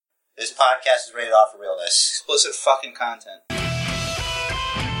This podcast is rated off for realness. Explicit fucking content.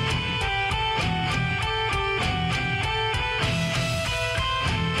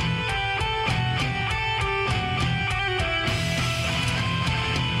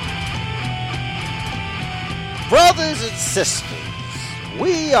 Brothers and sisters,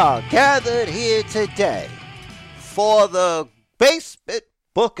 we are gathered here today for the Basement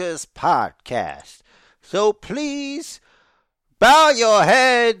Bookers podcast. So please bow your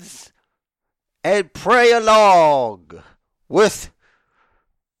heads and pray along with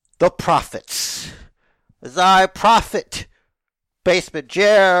the prophets. As I prophet, Basement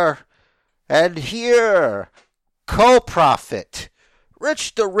Jer, and here, co-prophet,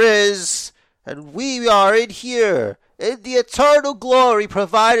 Rich the Riz, and we are in here in the eternal glory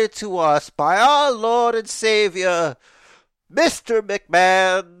provided to us by our Lord and Savior, Mr.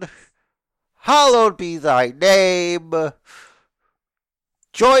 McMahon. Hallowed be thy name.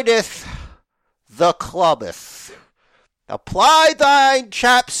 Joineth the clubbeth. Apply thine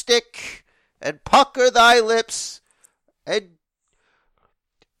chapstick and pucker thy lips and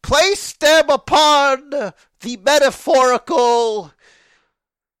place them upon the metaphorical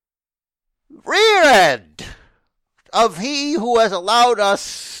rear end of he who has allowed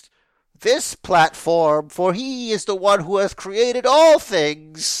us this platform, for he is the one who has created all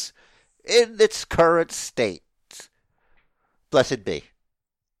things in its current state. Blessed be.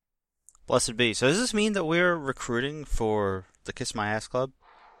 Blessed be. So does this mean that we're recruiting for the Kiss My Ass Club?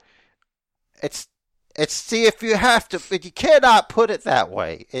 It's see, if you have to, but you cannot put it that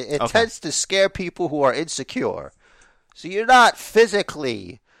way. It Okay. tends to scare people who are insecure. So you're not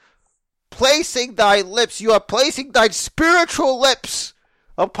physically placing thy lips, you are placing thy spiritual lips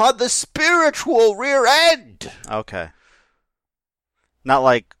upon the spiritual rear end. Okay. Not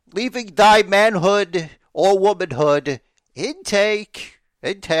like... Leaving thy manhood or womanhood intact.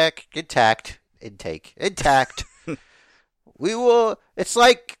 We will, it's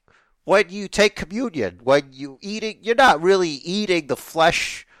like when you take communion, when you're not really eating the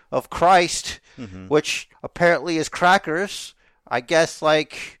flesh of Christ, which apparently is crackers. I guess,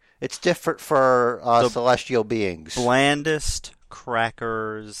 like, it's different for celestial beings. blandest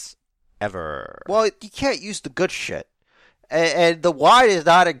crackers ever. Well, you can't use the good shit. And the wine is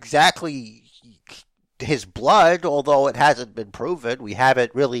not exactly his blood, although it hasn't been proven. We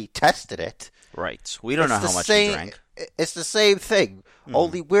haven't really tested it. Right. We don't know how much he drank. It's the same thing.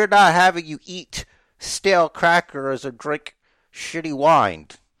 Only we're not having you eat stale crackers or drink shitty wine.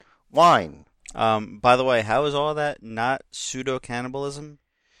 By the way, how is all that not pseudo-cannibalism?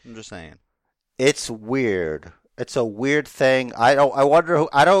 I'm just saying. It's weird. It's a weird thing. I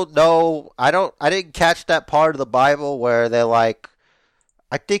don't know. I didn't catch that part of the Bible where they're like,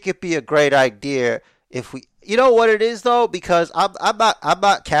 I think it'd be a great idea if we, you know what it is though? Because I'm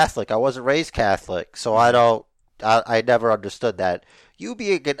not Catholic. I wasn't raised Catholic. So I never understood that. You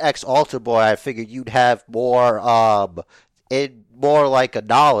being an ex-altar boy, I figured you'd have more like a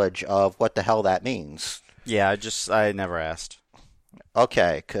knowledge of what the hell that means. Yeah, I never asked.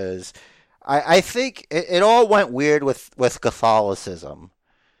 Okay, because I think it all went weird with Catholicism.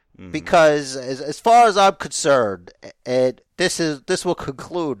 Because as far as I'm concerned, this will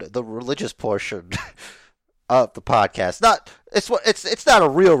conclude the religious portion of the podcast. It's not a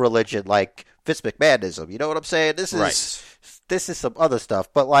real religion like Vince McMahonism. You know what I'm saying? This is some other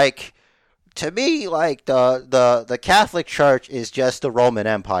stuff. But like, to me, like the Catholic Church is just the Roman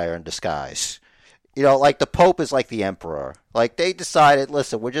Empire in disguise. You know, like the Pope is like the emperor. Like they decided,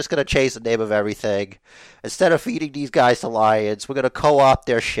 listen, we're just gonna change the name of everything. Instead of feeding these guys to lions, we're gonna co-opt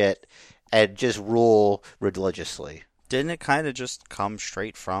their shit and just rule religiously. Didn't it kind of just come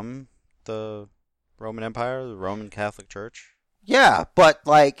straight from the Roman Empire, the Roman Catholic Church? Yeah, but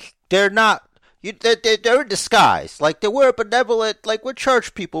like they're not. They're in disguise. Like we're benevolent. Like we're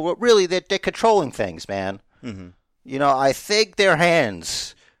church people, but really they're controlling things, man. Mm-hmm. You know, I think their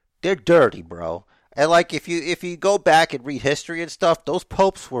hands, they're dirty, bro. And like if you go back and read history and stuff, those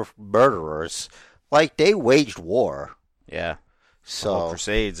popes were murderers. Like they waged war. Yeah. So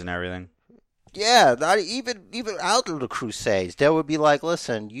Crusades and everything. Yeah, not even out of the Crusades, they would be like,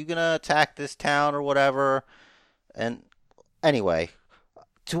 "Listen, you gonna attack this town or whatever?" And anyway,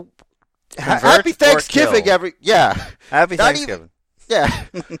 happy Thanksgiving, Happy Thanksgiving.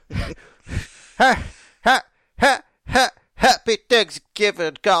 Happy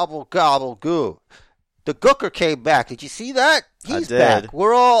Thanksgiving, gobble gobble goo. The Gooker came back. Did you see that? He's back.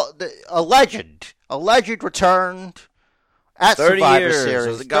 We're all a legend. A legend returned at 30 Survivor years Series.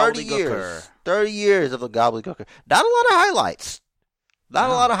 of the 30 Gobbledygooker. 30 years of the Gobbledygooker. Not a lot of highlights. Not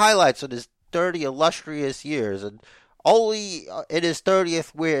a lot of highlights in his 30 illustrious years. And only in his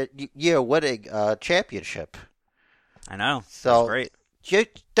 30th year winning a championship. I know. So That's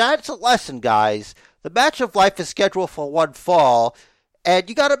great. That's a lesson, guys. The match of life is scheduled for one fall, and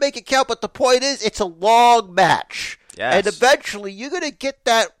you got to make it count. But the point is, it's a long match, Yes. and eventually you're gonna get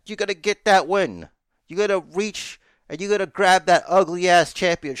that. You're gonna get that win. You're gonna reach, and you're gonna grab that ugly ass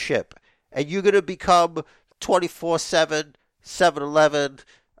championship, and you're gonna become 24/7, 7-Eleven,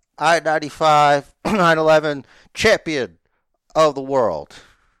 I-95, 9/11 champion of the world.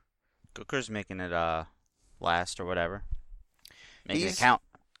 Gooker's making it last or whatever. Making He's- it count.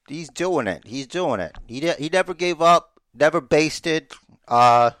 He's doing it. He's doing it. He never gave up. Never basted.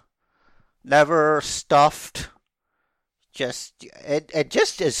 Never stuffed. Just and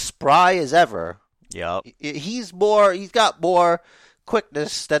just as spry as ever. Yep. He's got more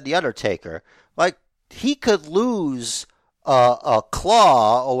quickness than the Undertaker. Like he could lose a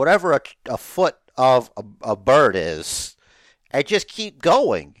claw or whatever a foot of a bird is, and just keep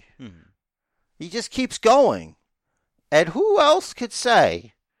going. Hmm. He just keeps going. And who else could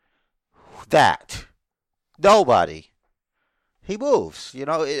say that? Nobody. He moves.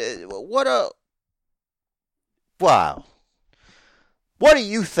 Wow. What are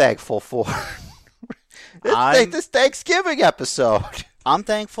you thankful for? This Thanksgiving episode. I'm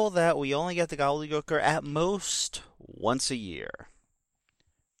thankful that we only get the gobbledygooker at most once a year.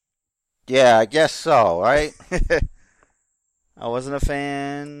 Yeah, I guess so, right? I wasn't a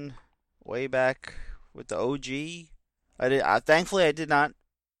fan way back with the OG. Thankfully, I did not.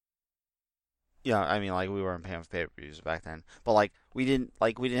 I mean, like we weren't paying for pay-per-views back then, but we didn't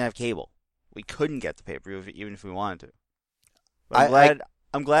have cable. We couldn't get the pay-per-view even if we wanted to. But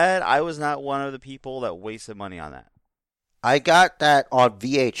I'm glad I was not one of the people that wasted money on that. I got that on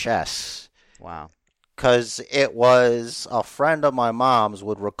VHS. Wow. Because it was a friend of my mom's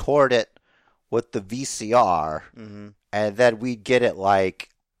would record it with the VCR, and then we'd get it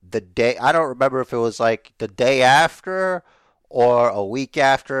the day. I don't remember if it was the day after or a week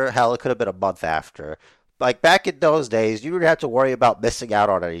after. Hell, it could have been a month after. Back in those days, you didn't have to worry about missing out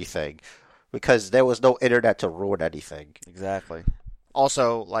on anything because there was no internet to ruin anything. Exactly.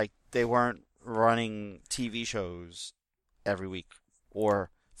 Also, they weren't running TV shows every week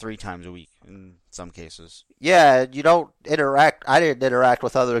or 3 times a week in some cases. Yeah, you don't interact. I didn't interact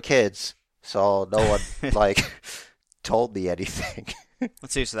with other kids, so no one told me anything.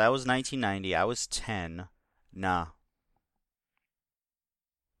 Let's see. So that was 1990. I was 10. Nah.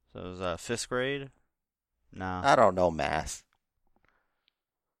 So it was 5th grade. Nah. I don't know math.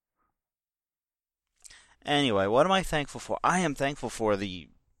 Anyway, what am I thankful for? I am thankful for the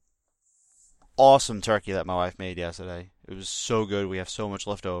awesome turkey that my wife made yesterday. It was so good. We have so much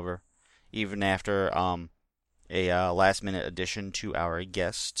left over, even after a last-minute addition to our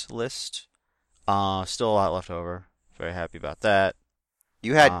guest list. Still a lot left over. Very happy about that.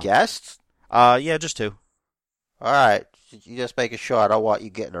 You had guests? Yeah, just 2. All right. You just making sure I don't want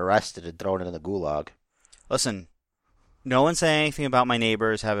you getting arrested and thrown in the gulag. Listen, no one say anything about my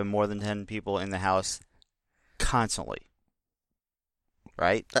neighbors having more than 10 people in the house constantly.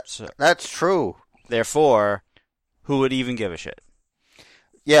 Right? That's true. Therefore, who would even give a shit?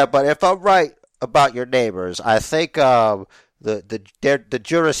 Yeah, but if I'm right about your neighbors, I think the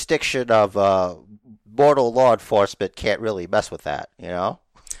jurisdiction of mortal law enforcement can't really mess with that.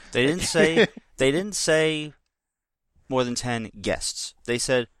 They didn't say more than 10 guests. They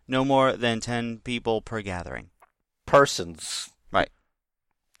said no more than 10 people per gathering. Persons. Right.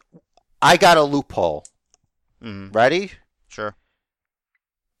 I got a loophole. Mm-hmm. Ready? Sure.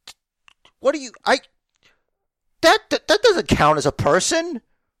 What do you... That doesn't count as a person.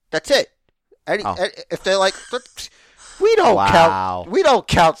 That's it. If they're we don't Wow.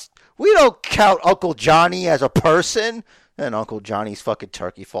 count... We don't count Uncle Johnny as a person. And Uncle Johnny's fucking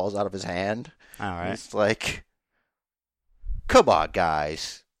turkey falls out of his hand. All right. It's come on,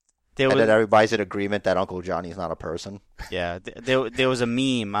 guys. And then everybody's in agreement that Uncle Johnny's not a person. Yeah, there was a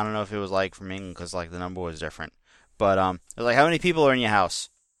meme. I don't know if it was from England because the number was different. But it was how many people are in your house?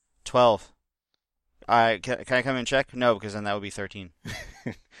 12. All right, can I come and check? No, because then that would be 13.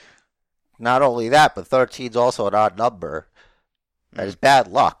 Not only that, but 13's also an odd number. That is bad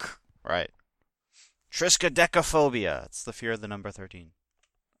luck. Right. Triskaidekaphobia. It's the fear of the number 13.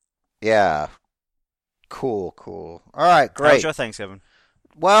 Yeah. Cool. All right, great. How was your Thanksgiving?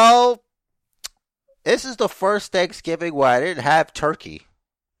 Well, this is the first Thanksgiving where I didn't have turkey.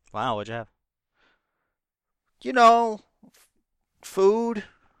 Wow, what'd you have? Food.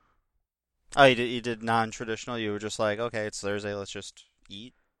 Oh, you did non-traditional? You were just okay, it's Thursday, let's just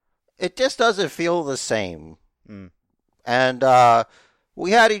eat? It just doesn't feel the same. Mm. And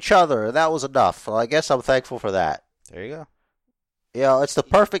we had each other, and that was enough. Well, I guess I'm thankful for that. There you go. You know, it's the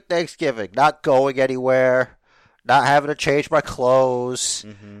perfect Thanksgiving. Not going anywhere, not having to change my clothes.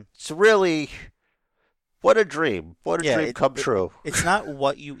 Mm-hmm. It's really, what a dream. What a dream come true. It's not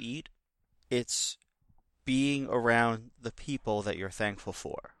what you eat. It's being around the people that you're thankful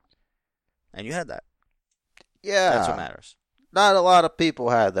for. And you had that. Yeah. That's what matters. Not a lot of people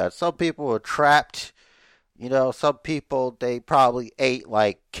had that. Some people were trapped. You know, some people, they probably ate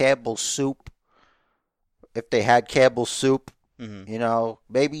like Campbell's soup. If they had Campbell's soup. Mm-hmm. You know,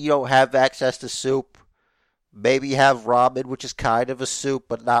 maybe you don't have access to soup. Maybe you have ramen, which is kind of a soup,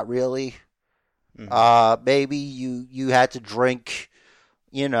 but not really. Mm-hmm. Maybe you had to drink,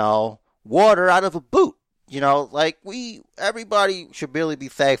 you know, water out of a boot. You know, like everybody should really be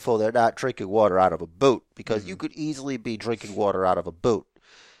thankful they're not drinking water out of a boot, because you could easily be drinking water out of a boot.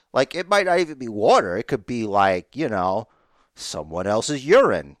 Like, it might not even be water. It could be like, you know, someone else's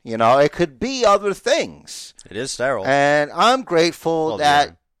urine. You know, it could be other things. It is sterile. And I'm grateful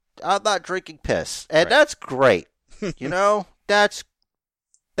that I'm not drinking piss. And that's great. You know, that's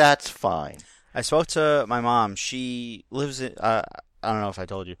fine. I spoke to my mom. She lives in, I don't know if I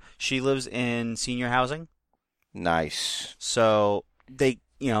told you, she lives in senior housing. Nice. So they,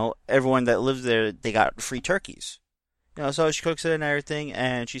 you know, everyone that lives there, they got free turkeys. You know, so she cooks it and everything,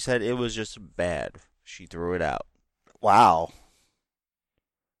 and she said it was just bad. She threw it out. Wow.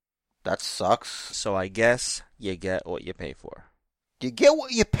 That sucks. So I guess you get what you pay for. You get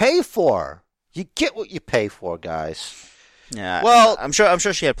what you pay for. You get what you pay for, guys. Yeah. Well, I'm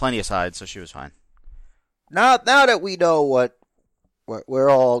sure she had plenty aside, so she was fine. Now that we know what we're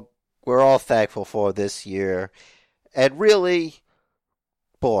all thankful for this year, and really,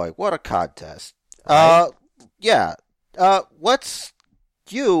 boy, what a contest. Right? Yeah. Let's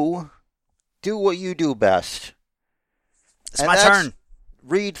you do what you do best. It's my turn.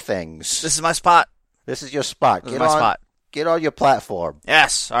 Read things. This is my spot. This is your spot. This is my spot. Get on your platform.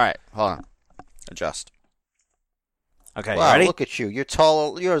 Yes. All right. Hold on. Adjust. Okay. Wow, ready? Look at you. You're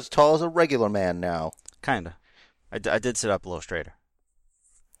tall. You're as tall as a regular man now. Kinda. I did sit up a little straighter.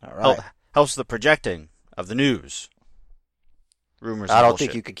 All right. Helps the projecting of the news. Rumors. I don't bullshit.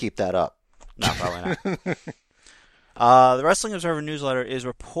 think you could keep that up. No, probably not. The Wrestling Observer newsletter is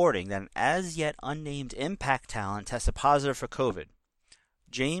reporting that an as-yet unnamed Impact talent tested positive for COVID.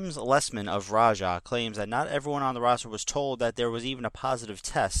 James Lessman of Raja claims that not everyone on the roster was told that there was even a positive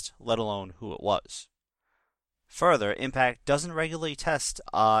test, let alone who it was. Further, Impact doesn't regularly test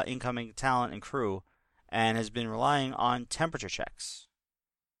incoming talent and crew, and has been relying on temperature checks.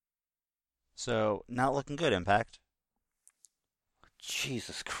 So, not looking good, Impact.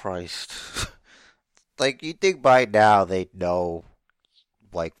 Jesus Christ. Like, you think by now they'd know,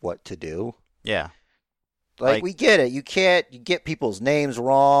 like, what to do? Yeah. Like, we get it. You get people's names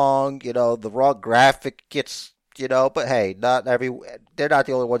wrong, you know, the wrong graphic gets, you know, but hey, they're not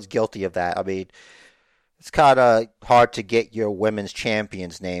the only ones guilty of that. I mean, it's kind of hard to get your women's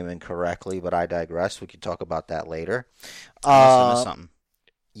champion's name incorrectly, but I digress. We can talk about that later. I missed something.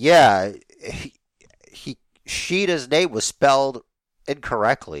 Yeah, Sheeta's name was spelled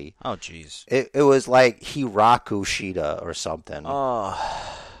incorrectly. Oh, jeez. It was like Hiraku Shida or something.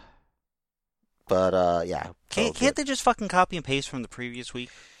 Oh. But, yeah. Can't they just fucking copy and paste from the previous week?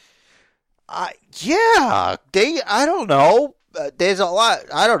 Yeah. I don't know. There's a lot.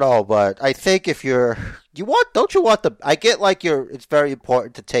 I don't know, but I think if don't you want I get like it's very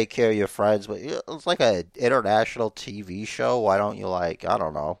important to take care of your friends, but it's like an international TV show. Why don't you I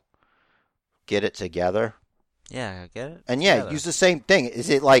don't know, get it together? Yeah, I get it. And yeah, use the same thing. Is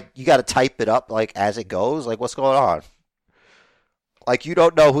it like you got to type it up like as it goes? Like what's going on? Like you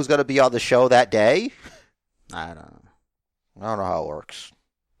don't know who's going to be on the show that day? I don't know. I don't know how it works.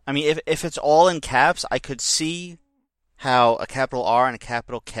 I mean, if it's all in caps, I could see how a capital R and a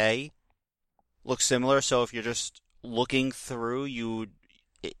capital K look similar. So if you're just looking through,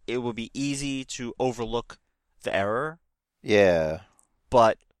 it would be easy to overlook the error. Yeah.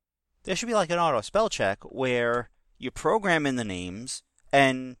 But there should be like an auto spell check where you program in the names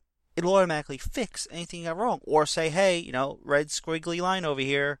and it'll automatically fix anything you got wrong. Or say, hey, you know, red squiggly line over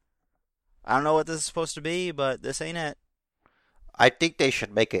here. I don't know what this is supposed to be, but this ain't it. I think they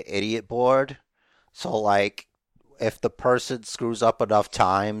should make an idiot board. So, like, if the person screws up enough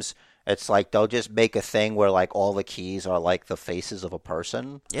times, it's like they'll just make a thing where, like, all the keys are, like, the faces of a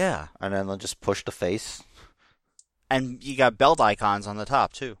person. Yeah. And then they'll just push the face. And you got belt icons on the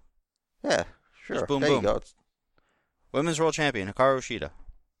top, too. Yeah, sure. Just boom, there boom. you go. Women's World Champion, Hikaru Shida.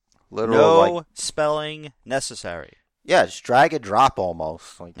 Literal, no spelling necessary. Yeah, just drag and drop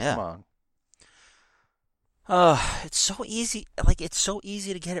almost. Like, yeah. Come on. It's so easy. Like, it's so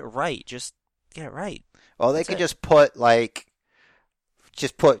easy to get it right. Just get it right. Well, they could just put yeah,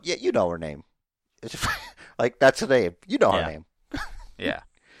 you know her name. It's just, like that's her name. You know her name. Yeah.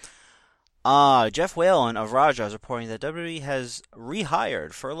 Jeff Whalen of Raja is reporting that WWE has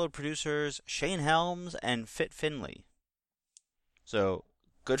rehired furloughed producers Shane Helms and Fit Finley. So,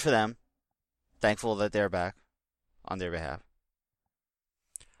 good for them. Thankful that they're back on their behalf.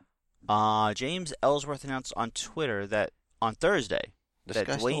 James Ellsworth announced on Twitter that on Thursday. This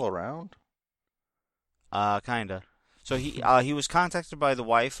guy's still around? Kinda. So he was contacted by the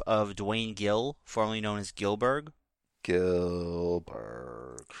wife of Dwayne Gill, formerly known as Gilbert.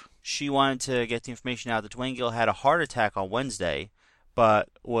 Gilbert. She wanted to get the information out that Dwayne Gill had a heart attack on Wednesday, but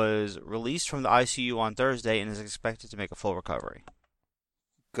was released from the ICU on Thursday and is expected to make a full recovery.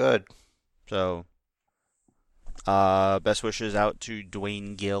 Good. So, best wishes out to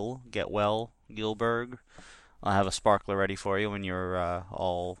Dwayne Gill. Get well, Gilbert. I'll have a sparkler ready for you when you're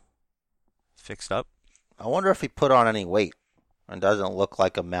all fixed up. I wonder if he put on any weight and doesn't look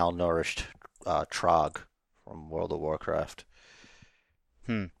like a malnourished Trog from World of Warcraft.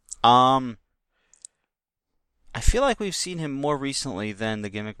 I feel like we've seen him more recently than the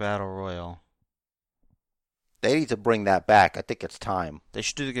Gimmick Battle Royal. They need to bring that back. I think it's time. They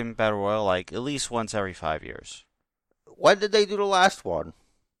should do the Gimmick Battle Royal like at least once every 5 years. When did they do the last one?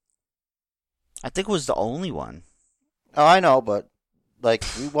 I think it was the only one. Oh, I know, but like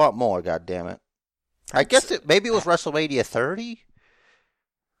we want more. God damn it! I guess maybe it was WrestleMania 30.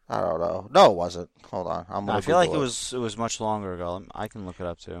 I don't know. No, it wasn't. Hold on. I feel like it was much longer ago. I can look it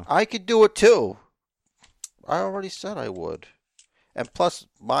up too. I could do it too. I already said I would. And plus,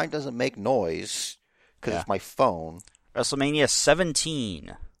 mine doesn't make noise because it's my phone. WrestleMania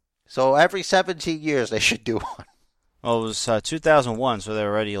 17. So every 17 years they should do one. Well, it was 2001, so they're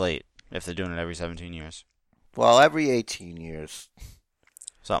already late if they're doing it every 17 years. Well, every 18 years.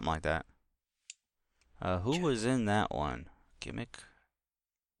 Something like that. Who was in that one? Gimmick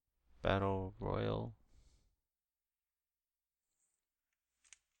Battle Royal.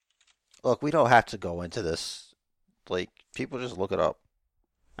 Look, we don't have to go into this. Like, people just look it up.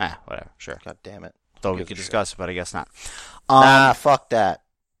 Whatever. Sure. God damn it. Though we could discuss it, but I guess not. Nah, fuck that.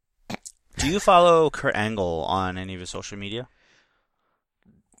 Do you follow Kurt Angle on any of his social media?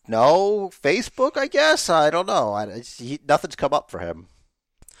 No, Facebook, I guess. I don't know. Nothing's come up for him.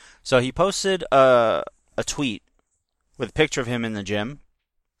 So he posted a tweet with a picture of him in the gym,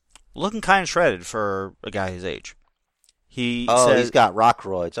 looking kind of shredded for a guy his age. He's got rock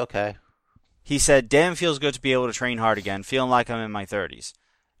roids. Okay. He said, "Damn, feels good to be able to train hard again. Feeling like I'm in my 30s."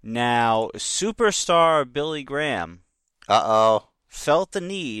 Now, superstar Billy Graham felt the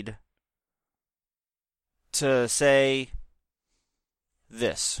need to say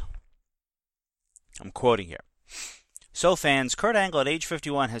this. I'm quoting here. "So fans, Kurt Angle at age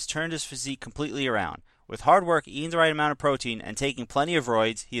 51 has turned his physique completely around. With hard work, eating the right amount of protein, and taking plenty of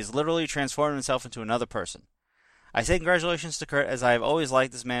roids, he has literally transformed himself into another person. I say congratulations to Kurt, as I have always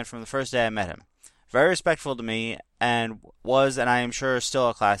liked this man from the first day I met him. Very respectful to me, and I am sure, still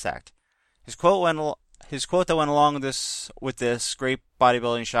a class act. His quote that went along with this great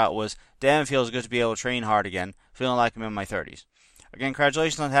bodybuilding shot was, 'Damn, feels good to be able to train hard again, feeling like I'm in my 30s. Again,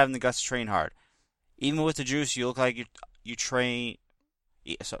 congratulations on having the guts to train hard. Even with the juice, you look like you train.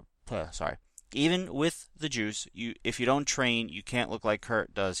 Sorry. Even with the juice, if you don't train, you can't look like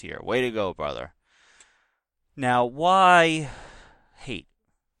Kurt does here. Way to go, brother.'" Now, why hate?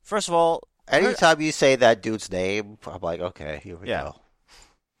 First of all, anytime you say that dude's name, I'm like, okay, here we go.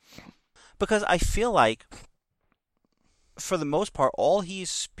 Because I feel like, for the most part, all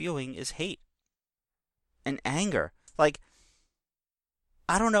he's spewing is hate and anger. Like,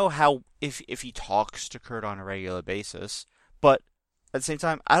 I don't know how if he talks to Kurt on a regular basis, but at the same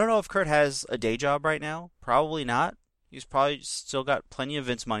time, I don't know if Kurt has a day job right now. Probably not. He's probably still got plenty of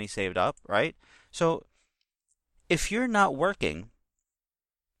Vince money saved up, right? So, if you're not working,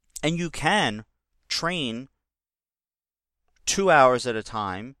 and you can train 2 hours at a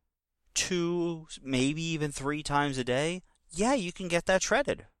time, 2, maybe even 3 times a day, yeah, you can get that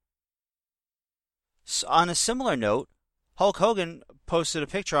shredded. So on a similar note, Hulk Hogan posted a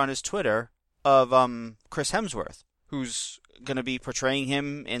picture on his Twitter of Chris Hemsworth, who's going to be portraying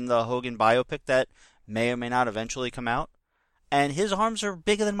him in the Hogan biopic that may or may not eventually come out, and his arms are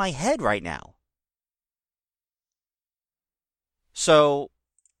bigger than my head right now. So,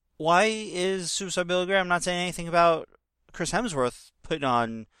 why is Superstar Billy Graham not saying anything about Chris Hemsworth putting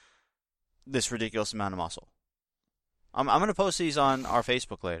on this ridiculous amount of muscle? I'm going to post these on our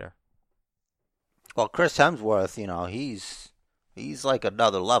Facebook later. Well, Chris Hemsworth, he's like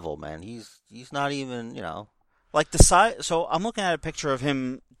another level, man. He's not even, like the size. So I'm looking at a picture of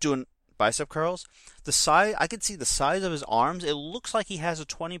him doing bicep curls, the size, I could see the size of his arms. It looks like he has a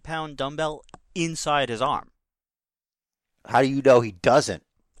 20-pound dumbbell inside his arm. How do you know he doesn't?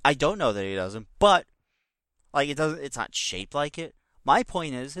 I don't know that he doesn't, but like it's not shaped like it. My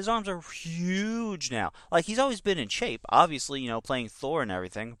point is, his arms are huge now. Like, he's always been in shape, obviously, playing Thor and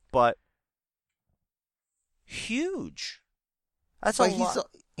everything, but huge. That's a lot.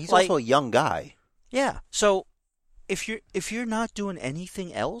 He's also a young guy. Yeah. So if you're not doing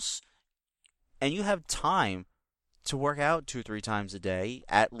anything else, and you have time to work out 2-3 times a day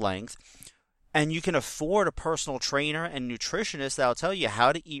at length, and you can afford a personal trainer and nutritionist that'll tell you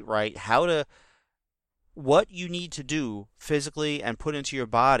how to eat right, what you need to do physically and put into your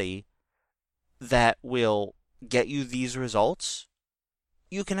body that will get you these results,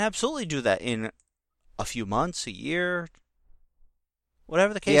 you can absolutely do that in a few months, a year,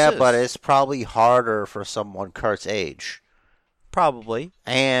 whatever the case is. Yeah, but it's probably harder for someone Kurt's age. Probably.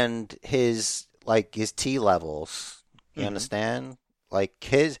 And his T levels. You understand? Like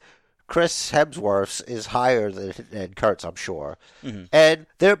Chris Hemsworth's is higher than Kurt's, I'm sure. Mm-hmm. And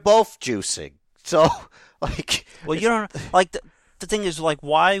they're both juicing. So, well, you don't the thing is,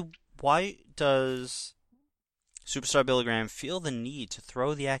 why does Superstar Billy Graham feel the need to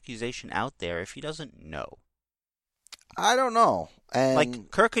throw the accusation out there if he doesn't know? I don't know.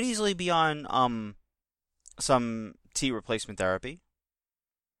 And Kurt could easily be on some T replacement therapy.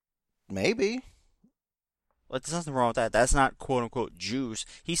 Maybe. Well, there's nothing wrong with that. That's not quote unquote juice.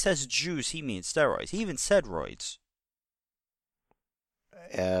 He says juice, he means steroids. He even said roids.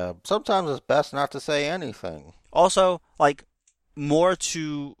 Sometimes it's best not to say anything. Also, more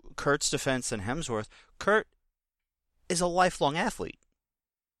to Kurt's defense than Hemsworth, Kurt is a lifelong athlete.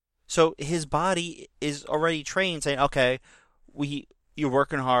 So his body is already trained, saying, okay, you're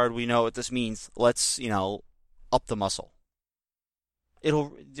working hard, we know what this means, let's, up the muscle.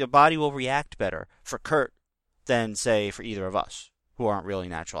 The body will react better for Kurt than, say, for either of us, who aren't really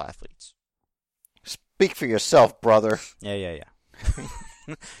natural athletes. Speak for yourself, brother. Yeah.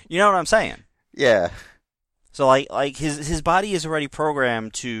 You know what I'm saying? Yeah. So his body is already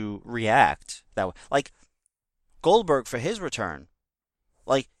programmed to react that way. Like Goldberg for his return,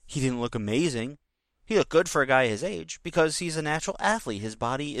 he didn't look amazing. He looked good for a guy his age because he's a natural athlete. His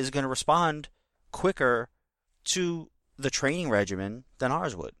body is going to respond quicker to the training regimen than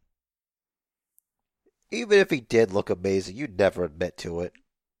ours would. Even if he did look amazing, you'd never admit to it.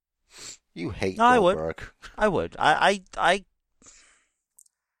 You hate Goldberg. I would. I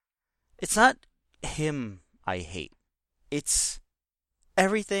It's not him I hate. It's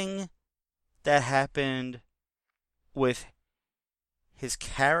everything that happened with his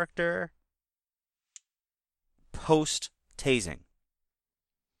character post-tasing.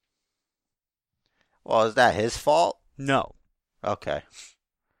 Well, is that his fault? No. Okay.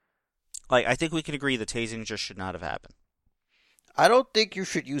 I think we can agree the tasing just should not have happened. I don't think you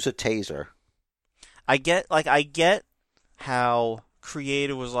should use a taser. I get how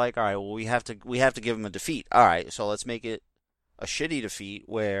creative was all right, well, we have to give him a defeat. All right, so let's make it a shitty defeat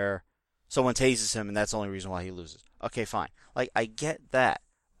where someone tases him and that's the only reason why he loses. Okay, fine. I get that,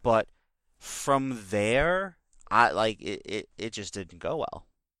 but from there, it just didn't go well.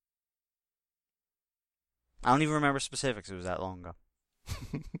 I don't even remember specifics. It was that long ago.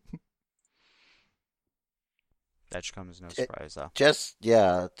 That should come as no surprise, though. Just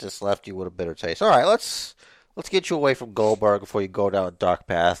left you with a bitter taste. All right, let's get you away from Goldberg before you go down a dark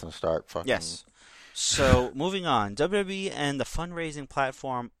path and start fucking... Yes. So, moving on. WWE and the fundraising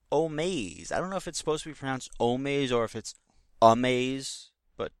platform Omaze. I don't know if it's supposed to be pronounced Omaze or if it's Amaze,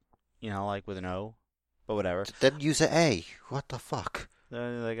 but, with an O. But whatever. Then use an A. What the fuck?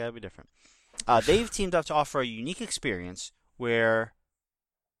 They gotta be different. They've teamed up to offer a unique experience where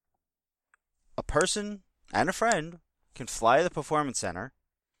a person and a friend can fly to the Performance Center,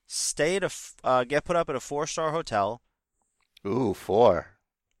 stay at get put up at a 4-star hotel. Ooh, 4.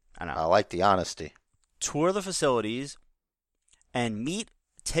 I know. I like the honesty. Tour the facilities, and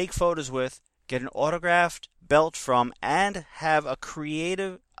take photos with, get an autographed belt from, and have a create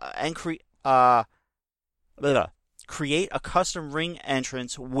a custom ring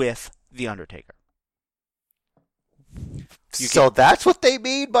entrance with The Undertaker. So that's what they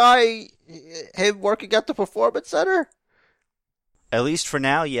mean by him working at the Performance Center? At least for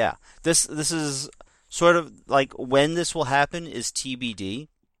now, yeah. This is sort of when this will happen is TBD.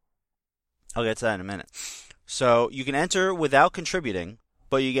 I'll get to that in a minute. So you can enter without contributing,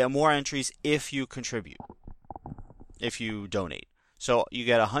 but you get more entries if you contribute, if you donate. So you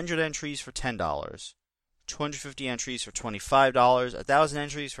get 100 entries for $10, 250 entries for $25, 1,000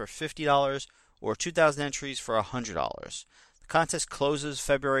 entries for $50, or 2,000 entries for $100. The contest closes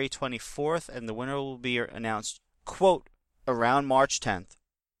February 24th, and the winner will be announced, quote, around March 10th,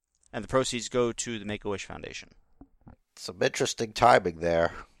 and the proceeds go to the Make-A-Wish Foundation. Some interesting timing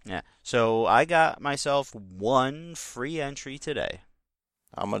there. Yeah, so I got myself one free entry today.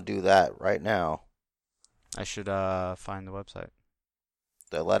 I'm going to do that right now. I should find the website.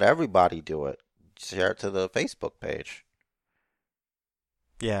 They let everybody do it. Share it to the Facebook page.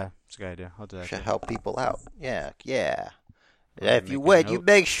 Yeah, it's a good idea. I'll do that. Should too. help people out. Yeah. I'll If you make a win, you note.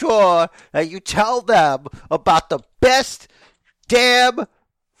 make sure that you tell them about the best damn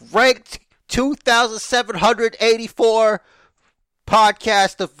ranked 2,784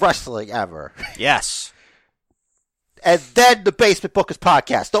 podcast of wrestling ever. Yes, And then the Basement Bookers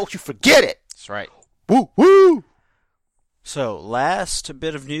podcast. Don't you forget it. that's right. Woo woo. So, last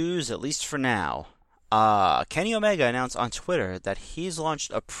bit of news, at least for now. Kenny Omega announced on Twitter that he's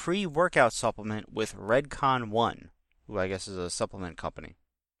launched a pre-workout supplement with Redcon One, who I guess is a supplement company.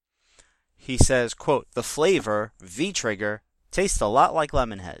 He says, quote, the flavor, V-Trigger, tastes a lot like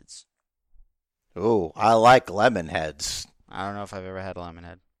Lemonheads. Ooh, I like lemon heads. I don't know if I've ever had a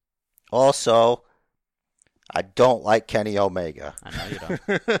Lemonhead. Also, I don't like Kenny Omega. I know you don't.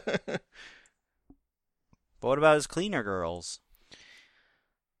 But what about his cleaner girls?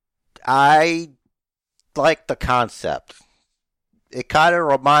 I like the concept. It kind of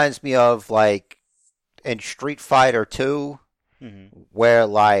reminds me of, like, in Street Fighter 2, where,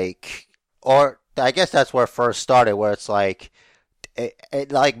 like, or I guess that's where it first started, where it's like,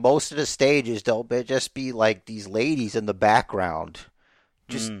 like most of the stages, they'll just be like these ladies in the background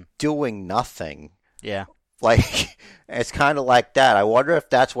just doing nothing. Yeah. Like, it's kind of like that. I wonder if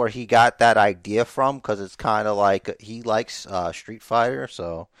that's where he got that idea from, because it's kind of like he likes Street Fighter,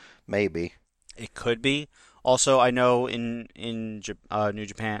 so maybe. It could be. Also, I know in New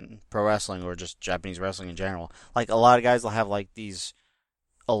Japan Pro Wrestling, or just Japanese wrestling in general, like a lot of guys will have like these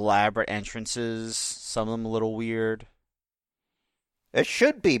elaborate entrances, some of them a little weird. It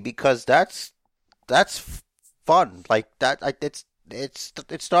should be, because that's fun. Like that,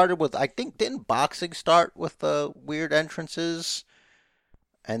 it started with, I think, didn't boxing start with the weird entrances,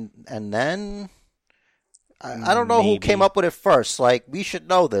 and then I don't know who came Maybe. up with it first. Like, we should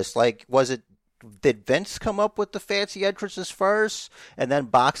know this. Like, did Vince come up with the fancy entrances first, and then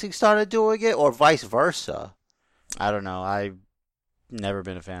boxing started doing it, or vice versa? I don't know. I've never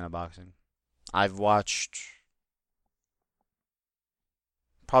been a fan of boxing. I've watched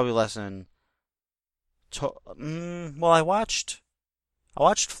probably less than. Well, I watched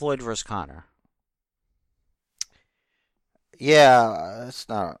Floyd versus Conor. Yeah, it's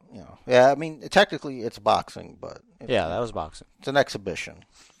not, Yeah, I mean, technically it's boxing, but Yeah, that was boxing. it's an exhibition.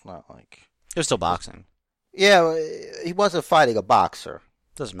 It's not like. It was still boxing. Yeah, he wasn't fighting a boxer.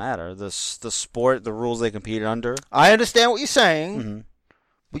 Doesn't matter. The sport, the rules they competed under. I understand what you're saying, Mm-hmm.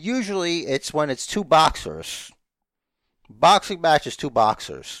 but usually it's when it's two boxers. Boxing match is two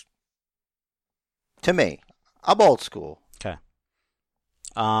boxers. To me, I'm old school. Okay.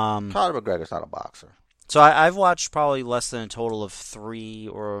 Conor McGregor's not a boxer. So I've watched probably less than a total of 3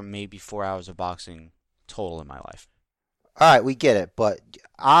 or maybe 4 hours of boxing total in my life. All right, we get it, but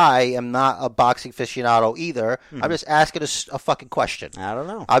I am not a boxing aficionado either. Mm-hmm. I'm just asking a fucking question. I don't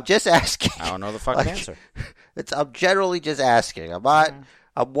know. I'm just asking. I don't know the fucking Like, answer. I'm generally just asking. I'm not.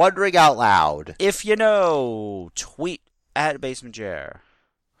 I'm wondering out loud. If you know, tweet at Basement Chair.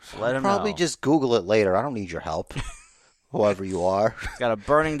 Let him Probably know. just Google it later. I don't need your help, whoever you are. He's got a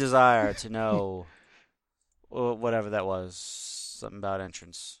burning desire to know whatever that was. Something about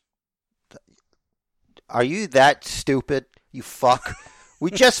entrance. Are you that stupid? You fuck.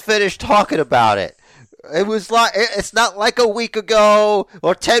 We just finished talking about it. It was like, it's not like a week ago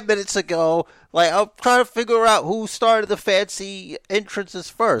or 10 minutes ago. Like, I'm trying to figure out who started the fancy entrances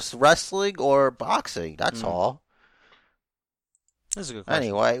first, wrestling or boxing. That's all. That's a good question.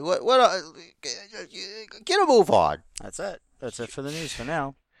 Anyway, what get a move on. That's it. That's it for the news for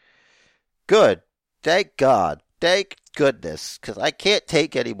now. Good. Thank God. Thank goodness, because I can't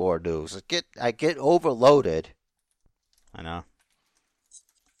take any more news. I get overloaded. I know.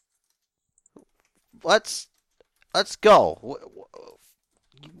 Let's go.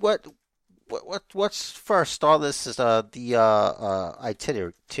 What's first on this is the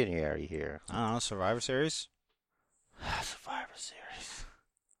itinerary here. I don't know. Survivor Series? Survivor Series.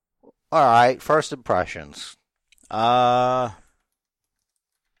 All right, first impressions.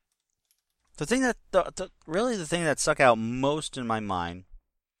 The thing that really the thing that stuck out most in my mind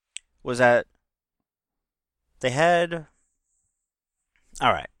was that they had,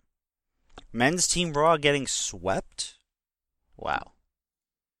 all right, men's Team Raw getting swept. Wow,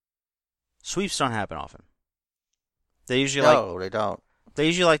 sweeps don't happen often. They usually No, they don't. They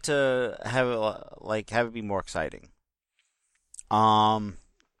usually like to have it be more exciting.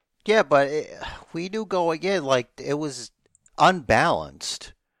 Yeah, but we knew going in, like, it was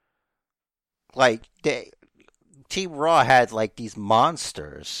unbalanced. Like, Team Raw had, like, these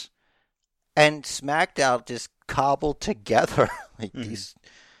monsters, and SmackDown just cobbled together, these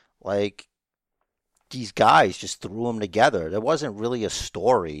guys just threw them together. There wasn't really a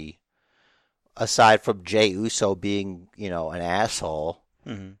story, aside from Jey Uso being, an asshole,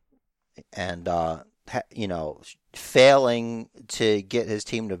 and, failing to get his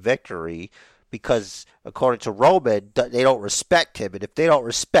team to victory because, according to Roman, they don't respect him. And if they don't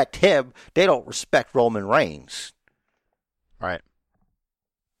respect him, they don't respect Roman Reigns. Right.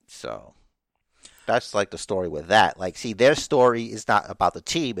 So, that's like the story with that. Like, see, their story is not about the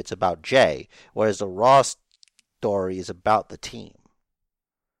team, it's about Jay. Whereas the Raw story is about the team.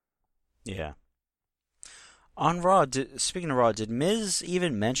 Yeah. On Raw, speaking of Raw, did Miz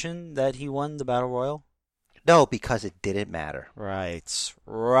even mention that he won the Battle Royal? No, because it didn't matter. Right.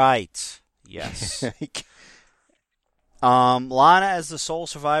 Yes. Lana as the sole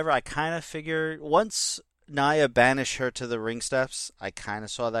survivor, I kind of figured once Nia banished her to the ring steps, I kind of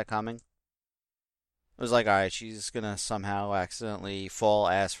saw that coming. It was like, all right, she's gonna somehow accidentally fall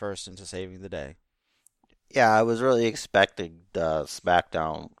ass first into saving the day. Yeah, I was really expecting the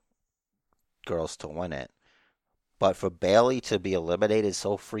SmackDown girls to win it. But for Bayley to be eliminated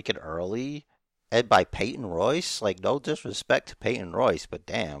so freaking early, and by Peyton Royce, like, no disrespect to Peyton Royce, but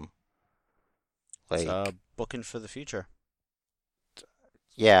damn. Like, it's booking for the future.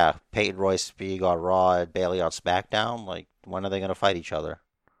 Yeah, Peyton Royce being on Raw and Bayley on SmackDown, like, when are they going to fight each other?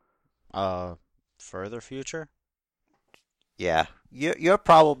 Further future? Yeah. Your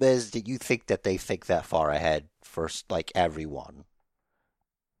problem is that you think that they think that far ahead for, like, everyone.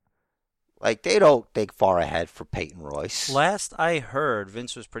 Like, they don't think far ahead for Peyton Royce. Last I heard,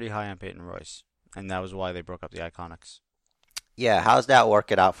 Vince was pretty high on Peyton Royce, and that was why they broke up the Iconics. Yeah, how's that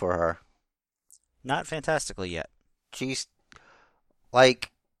working out for her? Not fantastically yet. She's,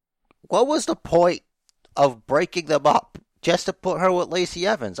 like, what was the point of breaking them up just to put her with Lacey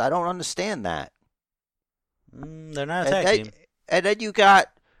Evans? I don't understand that. They're not a tag team. And then you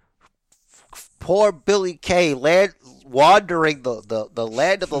got poor Billie Kay wandering the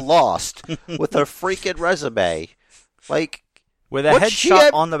land of the lost with her freaking resume. Like, with a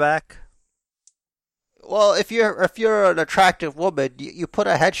headshot on the back. Well, if you're an attractive woman, you put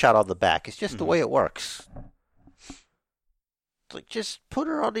a headshot on the back. It's just the way it works. Like, just put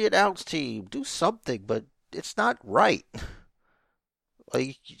her on the announce team. Do something, but it's not right.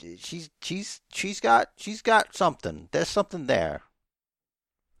 Like, she's got something. There's something there.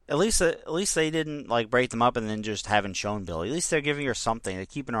 At least they didn't like break them up and then just haven't shown Billy. At least they're giving her something. They're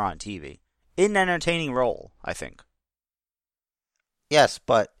keeping her on TV in an entertaining role, I think. Yes,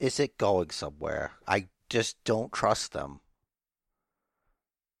 but is it going somewhere? I just don't trust them.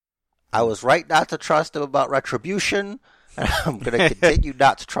 I was right not to trust them about Retribution, and I'm going to continue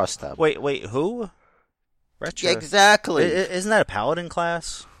not to trust them. Wait, who? Yeah, exactly. Isn't that a paladin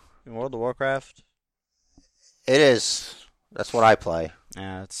class in World of Warcraft? It is. That's what I play.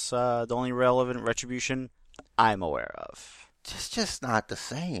 Yeah, it's the only relevant Retribution I'm aware of. It's just not the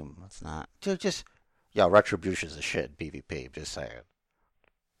same. It's not. Retribution's a shit in PvP, I'm just saying.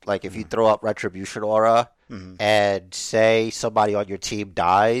 Like, if you throw up Retribution Aura and say somebody on your team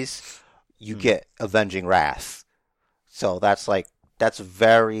dies, you get Avenging Wrath. So it's a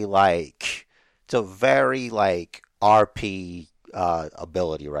very RP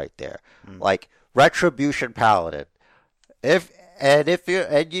ability right there. Like, Retribution Paladin. If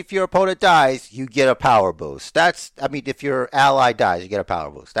your opponent dies, you get a power boost. If your ally dies, you get a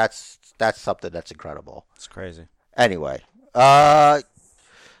power boost. That's something that's incredible. It's crazy. Anyway, I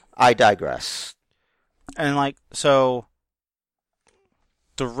digress. And so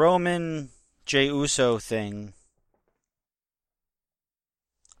the Roman Jey Uso thing,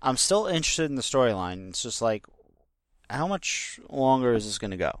 I'm still interested in the storyline. It's just like, how much longer is this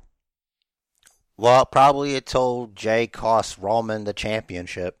going to go? Well, probably until Jay costs Roman the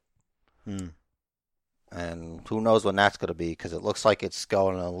championship. And who knows when that's going to be, because it looks like it's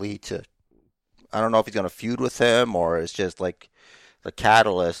going to lead to, I don't know if he's going to feud with him or it's just like the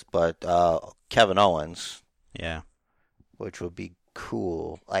catalyst, but Kevin Owens. Yeah. Which would be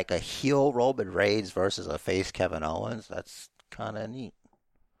cool. Like a heel Roman Reigns versus a face Kevin Owens. That's kind of neat.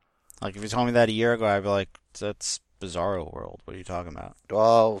 Like, if you told me that a year ago, I'd be like, that's Bizarro World. What are you talking about?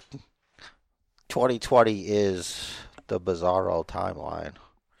 Well, 2020 is the Bizarro timeline.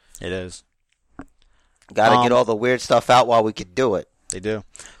 It is. Got to get all the weird stuff out while we can do it. They do.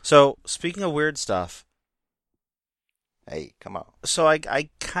 So, speaking of weird stuff, Hey, come on. So I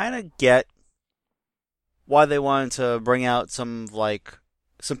kind of get why they wanted to bring out some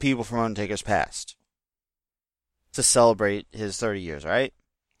people from Undertaker's past to celebrate his 30 years, right?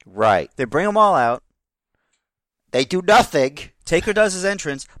 Right. They bring them all out. They do nothing. Taker does his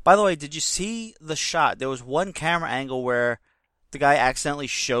entrance. By the way, did you see the shot? There was one camera angle where the guy accidentally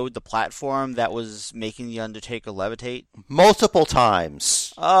showed the platform that was making the Undertaker levitate. Multiple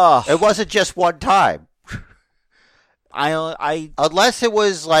times. Oh, It wasn't just one time. I Unless it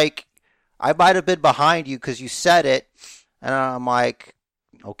was like, I might have been behind you because you said it, and I'm like,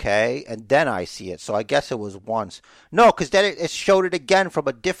 okay, and then I see it. So I guess it was once. No, because then it showed it again from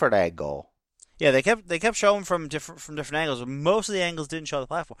a different angle. Yeah, they kept showing from different angles. But most of the angles didn't show the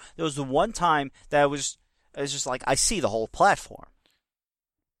platform. There was the one time that it was just like I see the whole platform.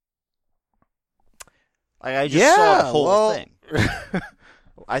 Like I just saw the whole thing.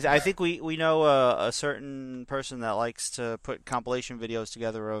 I think we know a certain person that likes to put compilation videos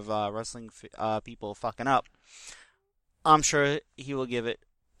together of wrestling people fucking up. I'm sure he will give it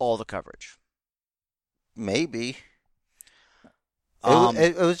all the coverage. Maybe.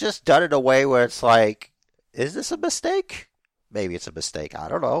 It was just done in a way where it's like, is this a mistake? Maybe it's a mistake. I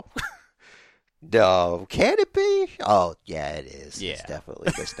don't know. No, can it be? Oh, yeah, it is. Yeah. It's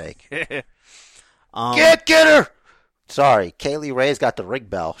definitely a mistake. Get her! Sorry, Kaylee Ray's got the ring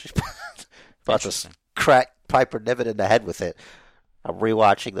bell. She's about to crack Piper Niven in the head with it. I'm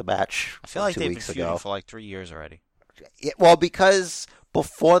rewatching the match. I feel like 2 they've been weeks feuding ago. for like 3 years already. Yeah, well, because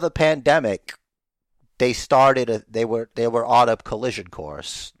before the pandemic, they started. They were on a collision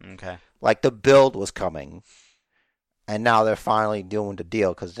course. Okay. Like the build was coming, and now they're finally doing the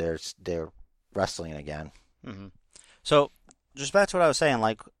deal because they're wrestling again. Mm-hmm. So, just back to what I was saying,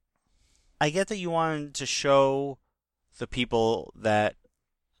 like, I get that you wanted to show the people that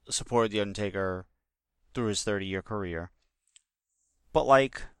supported The Undertaker through his 30-year career. But,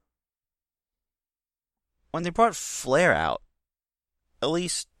 like, when they brought Flair out, at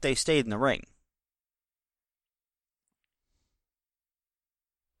least they stayed in the ring.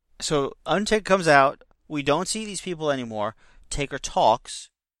 So, Undertaker comes out, we don't see these people anymore, Taker talks,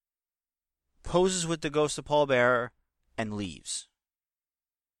 poses with the ghost of Paul Bearer, and leaves.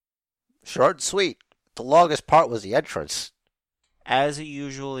 Short and sweet. The longest part was the entrance. As it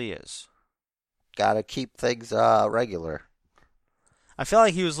usually is. Gotta keep things regular. I feel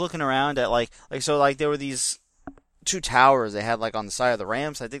like he was looking around at so there were these two towers they had like on the side of the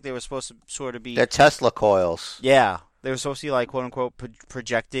ramps. I think they were supposed to sort of be... They're Tesla coils. Yeah. They were supposed to be like quote unquote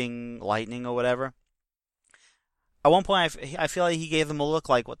projecting lightning or whatever. At one point I feel like he gave them a look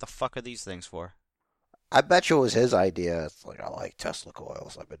like, what the fuck are these things for? I bet you it was his idea. It's like, I like Tesla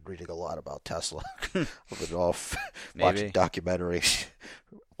coils. I've been reading a lot about Tesla. I've been off watching documentaries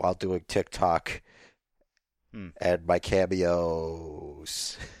while doing TikTok and my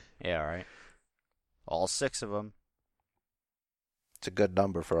cameos. Yeah, right. All 6 of them. It's a good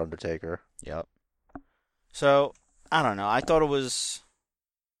number for Undertaker. Yep. So, I don't know. I thought it was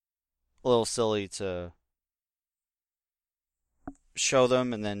a little silly to show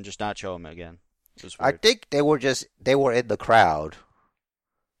them and then just not show them again. I think they were in the crowd.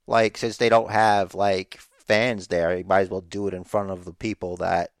 Like, since they don't have, like, fans there, you might as well do it in front of the people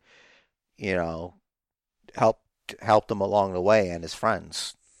that, you know, helped him along the way and his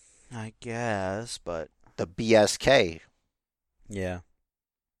friends. I guess, but... The BSK. Yeah.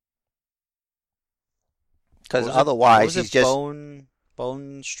 Because otherwise he's just...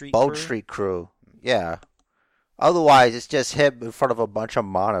 Bone Street Bone Crew? Street Crew. Yeah. Otherwise it's just him in front of a bunch of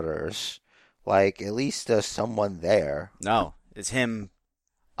monitors. Like, at least there's someone there. No, it's him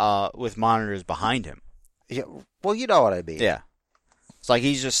with monitors behind him. Yeah, well, you know what I mean. Yeah. It's like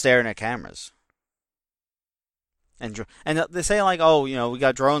he's just staring at cameras. And they say, like, oh, you know, we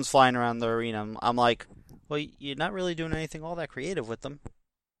got drones flying around the arena. I'm like, well, you're not really doing anything all that creative with them.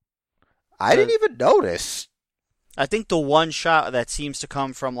 I didn't even notice. I think the one shot that seems to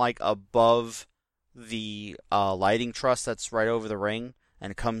come from, like, above the lighting truss that's right over the ring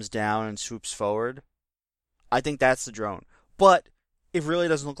and comes down and swoops forward, I think that's the drone. But it really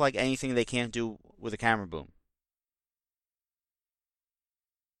doesn't look like anything they can't do with a camera boom.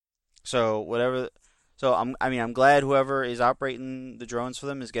 So I'm glad whoever is operating the drones for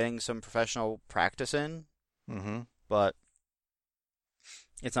them is getting some professional practice in. Mm-hmm. But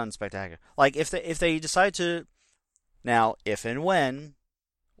it's unspectacular. Like if they decide to now, if and when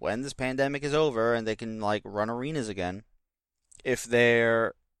this pandemic is over and they can like run arenas again, if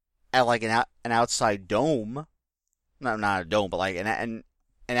they're at like an outside dome, not a dome, but like an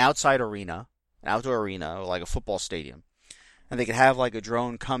outside arena, an outdoor arena, or like a football stadium, and they could have like a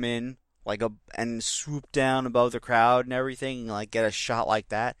drone come in and swoop down above the crowd and everything, and like get a shot like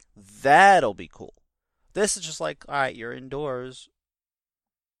that. That'll be cool. This is just like, all right, you're indoors,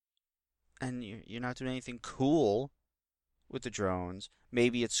 and you're not doing anything cool with the drones.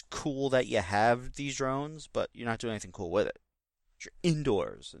 Maybe it's cool that you have these drones, but you're not doing anything cool with it. You're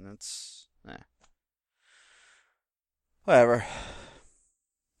indoors, and it's whatever.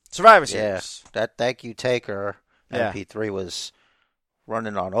 Survivor Series. Yeah, that Thank You Taker Yeah. MP3 was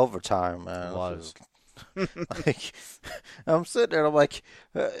running on overtime, man. It was. Like, I'm sitting there, I'm like,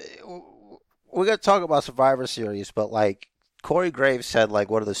 we're gonna talk about Survivor Series, but like Corey Graves said,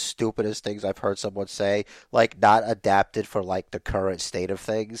 like one of the stupidest things I've heard someone say, like not adapted for like the current state of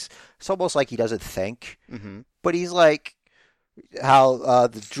things. It's almost like he doesn't think, but he's like how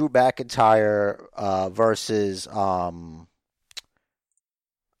the Drew McIntyre versus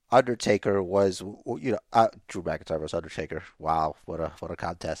Undertaker was, Drew McIntyre versus Undertaker. Wow, what a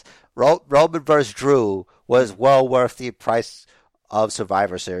contest! Roman versus Drew was well worth the price of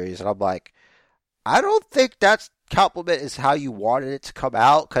Survivor Series, and I'm like, I don't think that's compliment is how you wanted it to come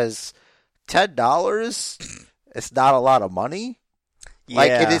out, because $10, it's not a lot of money. Yeah.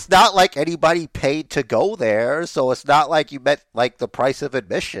 Like, and it's not like anybody paid to go there, so it's not like you met like the price of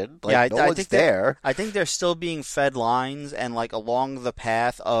admission. Like, Yeah, no one's there. I think they're still being fed lines, and like along the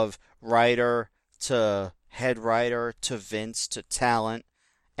path of writer to head writer to Vince to talent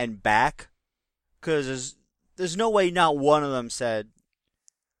and back, because there's no way not one of them said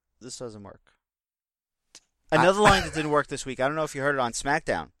this doesn't work. Another line that didn't work this week. I don't know if you heard it on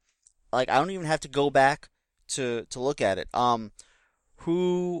SmackDown. Like, I don't even have to go back to look at it. I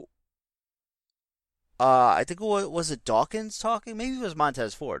think was it Dawkins talking? Maybe it was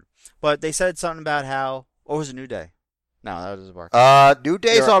Montez Ford. But they said something about how, or was it New Day? No, that was Barker. New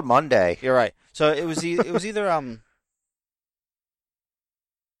Day's on Monday. You're right. So it was either it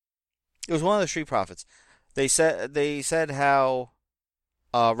was one of the Street Profits. They said how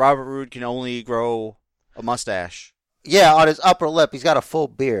Robert Roode can only grow a mustache. Yeah, on his upper lip, he's got a full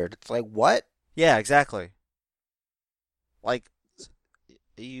beard. It's like, what? Yeah, exactly. Like,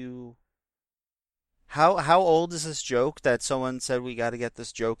 how old is this joke that someone said we got to get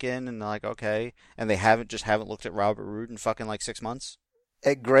this joke in, and they're like, okay, and they haven't looked at Robert Roode in fucking like 6 months?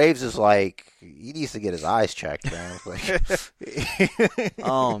 And Graves is like, he needs to get his eyes checked, man. Like,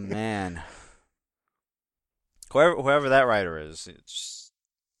 oh man, whoever that writer is, it's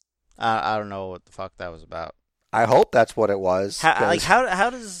I don't know what the fuck that was about. I hope that's what it was. How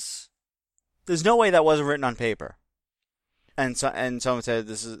does? There's no way that wasn't written on paper. And someone said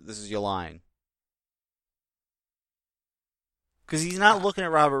this is your line. Because he's not looking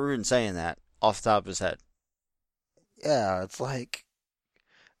at Robert Roode and saying that off the top of his head. Yeah, it's like,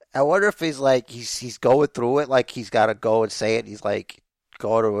 I wonder if he's like he's going through it, like he's got to go and say it. He's like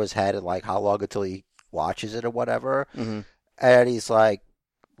going to his head and like how long until he watches it or whatever. Mm-hmm. And he's like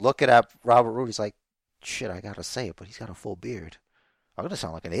looking at Robert Roode. He's like, shit, I gotta say it, but he's got a full beard. I'm gonna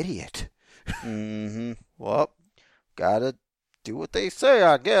sound like an idiot. Mm-hmm. Well, gotta do what they say,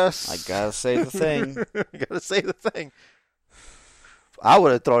 I guess. I gotta say the thing. Gotta say the thing. I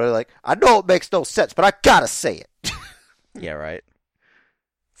would have thrown it like, I know it makes no sense, but I gotta say it. Yeah, right.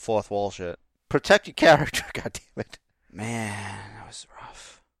 Fourth wall shit. Protect your character, goddammit. it. Man, that was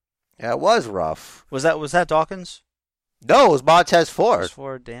rough. Yeah, it was rough. Was that Dawkins? No, it was Montez Ford.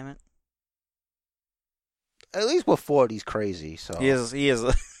 Ford, damn it. At least with Ford, he's crazy. So He is.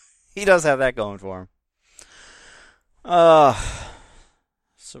 He does have that going for him.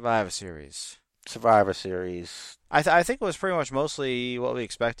 Survivor Series. I think it was pretty much mostly what we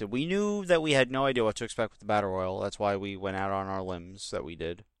expected. We knew that we had no idea what to expect with the Battle Royal. That's why we went out on our limbs that we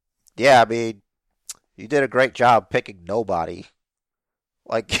did. Yeah, I mean, you did a great job picking nobody.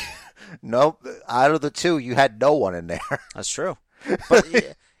 Like, no, out of the two, you had no one in there. That's true. But,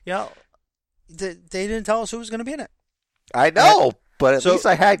 they didn't tell us who was going to be in it. I know, but at least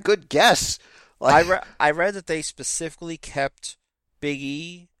I had good guess. Like, I read that they specifically kept Big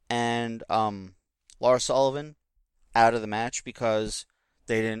E and Lars Sullivan out of the match because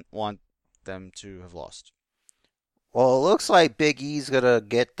they didn't want them to have lost. Well, it looks like Big E's going to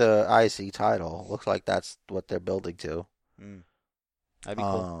get the IC title. Looks like that's what they're building to. That'd be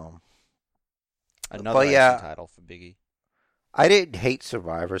cool. Another IC title for Big E. I didn't hate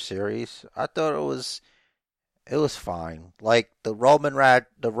Survivor Series. I thought it was fine. Like the Roman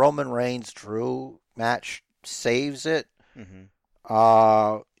Reigns Drew match saves it. Mm-hmm.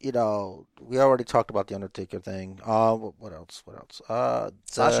 We already talked about the Undertaker thing. What else? Sasha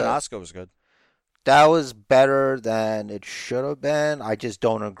and Asuka was good. That was better than it should have been. I just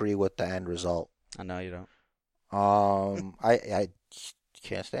don't agree with the end result. I know you don't.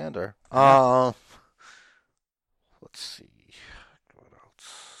 can't stand her. Let's see. What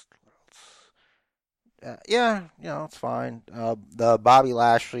else? Yeah, it's fine. The Bobby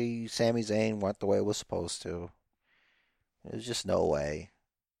Lashley, Sami Zayn went the way it was supposed to. There's just no way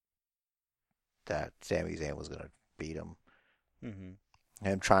that Sami Zayn was gonna beat him. Mm-hmm.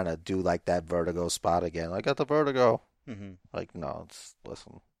 Him trying to do like that vertigo spot again. I got the vertigo. Mm-hmm. Like, no,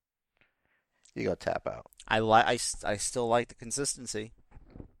 listen. You gotta tap out. I still like the consistency.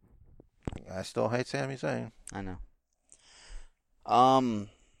 I still hate Sami Zayn. I know.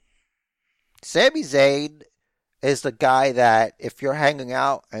 Sami Zayn is the guy that if you're hanging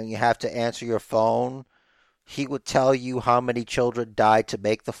out and you have to answer your phone, he would tell you how many children died to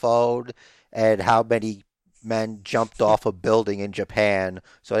make the phone and how many men jumped off a building in Japan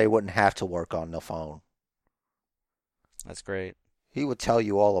so they wouldn't have to work on the phone. That's great. He would tell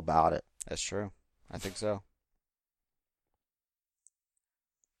you all about it. That's true. I think so.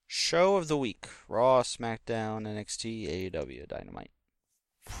 Show of the week: Raw, SmackDown, NXT, AEW, Dynamite.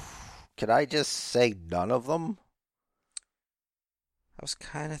 Can I just say none of them? I was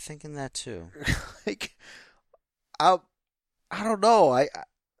kind of thinking that too. Like, I don't know.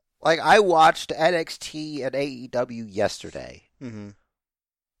 I watched NXT and AEW yesterday. Mm-hmm.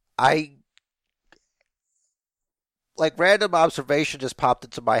 Random observation just popped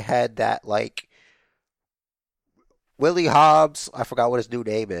into my head that Willie Hobbs, I forgot what his new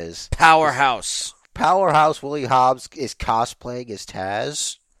name is. Powerhouse Willie Hobbs is cosplaying as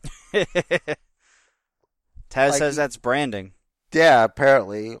Taz. Taz says that's branding. Yeah,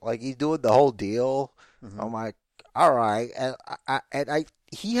 apparently. He's doing the whole deal. Mm-hmm. I'm like, all right. And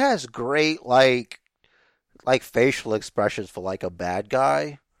he has great, facial expressions for, a bad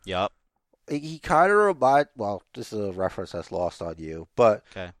guy. Yup. He kind of reminds, well, this is a reference that's lost on you, but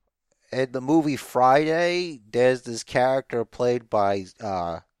okay. In the movie Friday, there's this character played by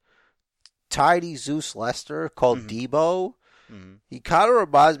Tiny Zeus Lester called Debo. Mm-hmm. He kind of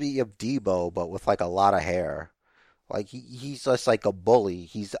reminds me of Debo, but with a lot of hair. He's just like a bully.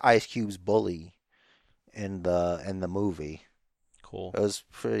 He's Ice Cube's bully in the movie. Cool. It was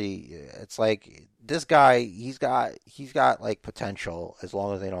pretty. It's like this guy. He's got potential as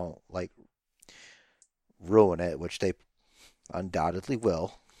long as they don't ruin it, which they undoubtedly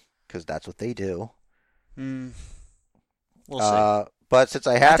will, because that's what they do. We'll see. But since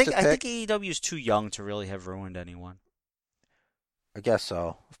I have to pick, I think AEW is too young to really have ruined anyone. I guess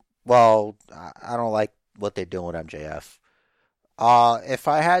so. Well, I don't like what they do with MJF. If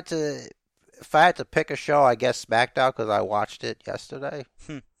I had to pick a show, I guess SmackDown, because I watched it yesterday.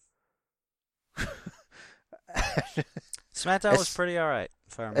 SmackDown was pretty alright,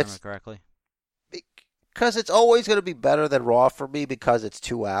 if I remember correctly. Because it's always going to be better than Raw for me because it's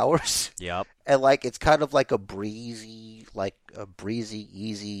 2 hours. Yep. And it's kind of like a breezy,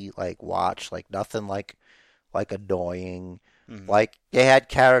 easy watch. Nothing annoying. Mm-hmm. They had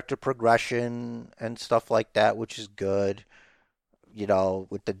character progression and stuff like that, which is good.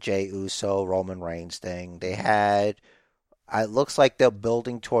 With the Jey Uso, Roman Reigns thing. They had, it looks like they're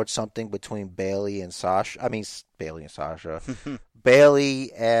building towards something between Bayley and Sasha.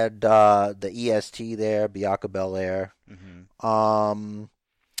 Bayley and the EST there, Bianca Belair. Mm-hmm.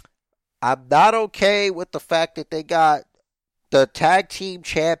 I'm not okay with the fact that they got the tag team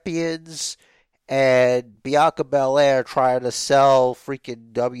champions and Bianca Belair trying to sell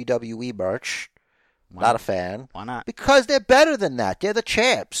freaking WWE merch. Not a fan. Why not? Because they're better than that. They're the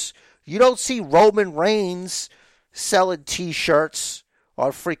champs. You don't see Roman Reigns selling T-shirts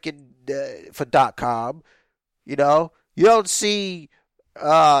on freaking for .com. You don't see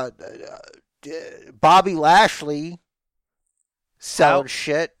Bobby Lashley selling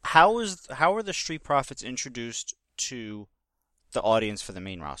shit. How are the Street Profits introduced to the audience for the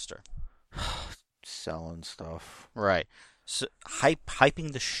main roster? Selling stuff. Right. So,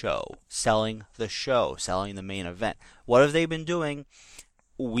 hyping the show, selling the main event. What have they been doing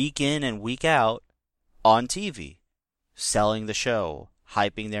week in and week out on TV? Selling the show,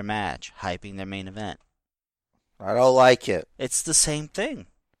 hyping their match, hyping their main event. I don't like it. It's the same thing.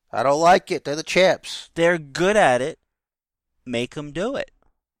 I don't like it. They're the champs. They're good at it. Make them do it.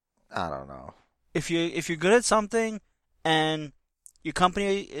 I don't know. If you're good at something and your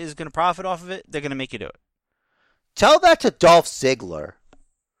company is going to profit off of it, they're going to make you do it. Tell that to Dolph Ziggler.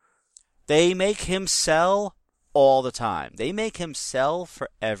 They make him sell all the time. They make him sell for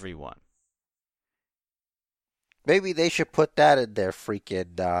everyone. Maybe they should put that in their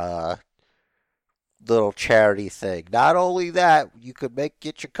freaking little charity thing. Not only that, you could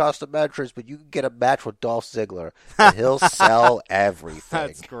get your custom entrance, but you can get a match with Dolph Ziggler, and he'll sell everything.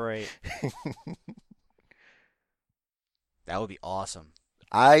 That's great. That would be awesome.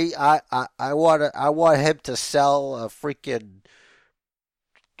 I want him to sell a freaking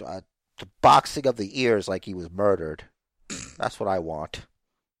the boxing of the ears like he was murdered. That's what I want.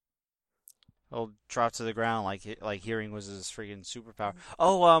 He'll drop to the ground like hearing was his freaking superpower.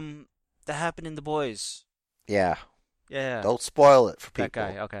 Oh, that happened in The Boys. Yeah. Yeah. Don't spoil it for people.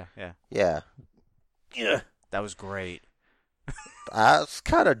 That guy. Okay. Yeah. Yeah. Yeah. That was great. That's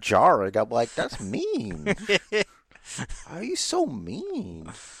kind of jarring. I'm like, that's mean. Why are you so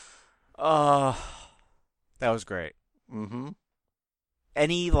mean? That was great. Mm-hmm.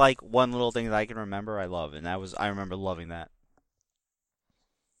 Any one little thing that I can remember, I love, and I remember loving that.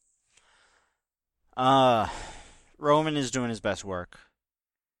 Roman is doing his best work.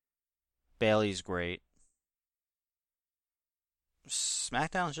 Bailey's great.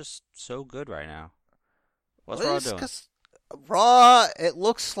 SmackDown's just so good right now. What's Raw doing? Because Raw, it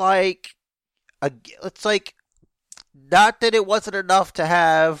looks like it's like not that it wasn't enough to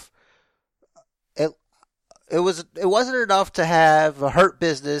have it. It wasn't enough to have a Hurt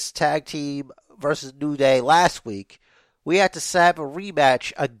Business tag team versus New Day last week. We had to have a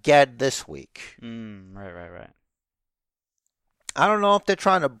rematch again this week. Right. I don't know if they're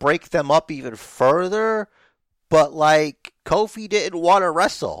trying to break them up even further, but Kofi didn't want to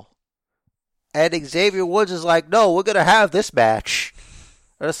wrestle. And Xavier Woods is like, no, we're going to have this match.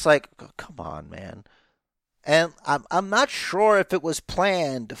 And it's like, come on, man. And I'm not sure if it was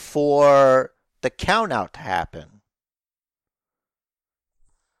planned for the count-out to happen.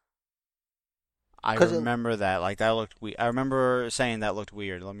 I remember that. That looked weird. I remember saying that looked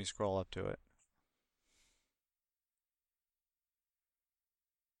weird. Let me scroll up to it.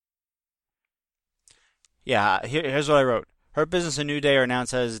 Yeah, here's what I wrote. Hurt Business and New Day are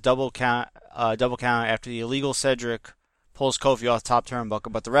announced as double count after the illegal Cedric pulls Kofi off top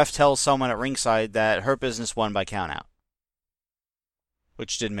turnbuckle, but the ref tells someone at ringside that Hurt Business won by countout,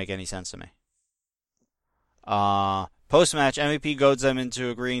 which didn't make any sense to me. Post-match, MVP goads them into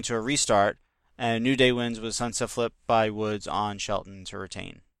agreeing to a restart, and New Day wins with a sunset flip by Woods on Shelton to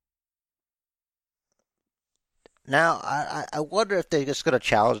retain. Now, I wonder if they're just going to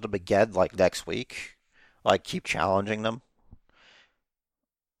challenge them again next week. Keep challenging them.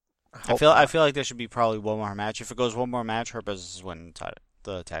 I feel like there should be probably one more match. If it goes one more match, Hurt Business is winning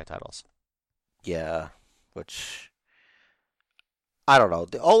the tag titles. Yeah, which I don't know.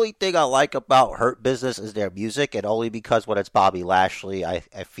 The only thing I like about Hurt Business is their music, and only because when it's Bobby Lashley,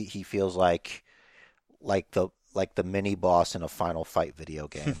 he feels like the mini boss in a Final Fight video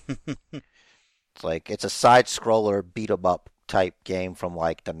game. It's a side scroller beat 'em up type game from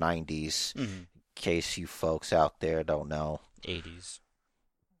the 90s. Mm-hmm. In case you folks out there don't know. 80s.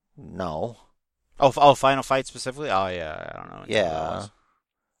 No. Oh, Final Fight specifically? Oh, yeah, I don't know. Yeah.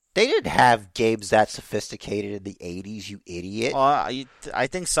 They didn't have games that sophisticated in the 80s, you idiot. I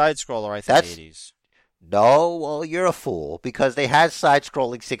think side-scroller, 80s. No, well, you're a fool, because they had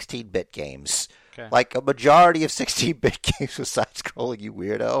side-scrolling 16-bit games. Okay. A majority of 16-bit games was side-scrolling, you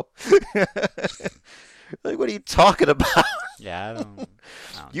weirdo. What are you talking about? Yeah, I don't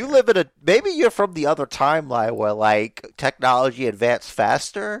You live in maybe you're from the other timeline where, technology advanced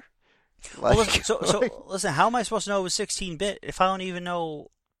faster? Listen, how am I supposed to know it was 16-bit if I don't even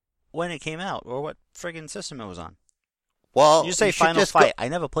know when it came out or what friggin' system it was on? Well, you say Final Fight. I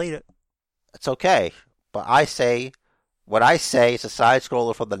never played it. It's okay. But when I say it's a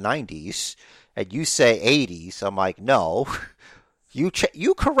side-scroller from the 90s, and you say 80s, I'm like, no.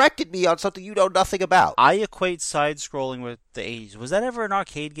 You corrected me on something you know nothing about. I equate side-scrolling with the 80s. Was that ever an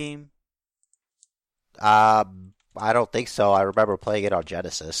arcade game? I don't think so. I remember playing it on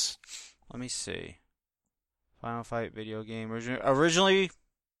Genesis. Let me see. Final Fight video game. Originally...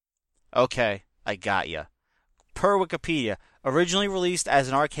 Okay, I got ya. Per Wikipedia, originally released as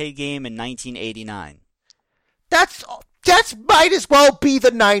an arcade game in 1989. That's might as well be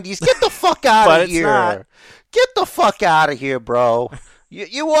the 90s. Get the fuck out of here. Not. Get the fuck out of here, bro.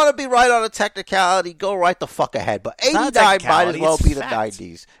 You want to be right on a technicality, go right the fuck ahead. But 89 might as well be the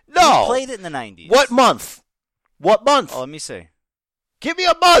 90s. No. You played it in the 90s. What month? Oh, let me see. Give me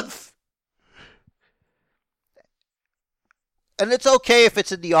a month. And it's okay if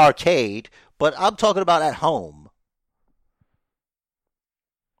it's in the arcade, but I'm talking about at home.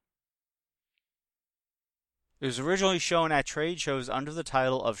 It was originally shown at trade shows under the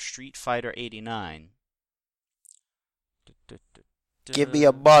title of Street Fighter 89. Give me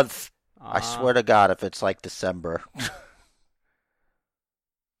a month. I swear to God, if it's December.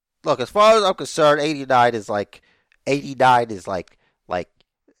 Look, as far as I'm concerned, 89 is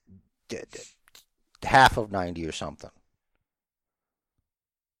half of 90 or something.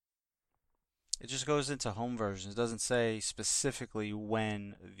 It just goes into home versions. It doesn't say specifically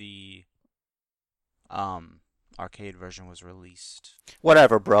when the arcade version was released.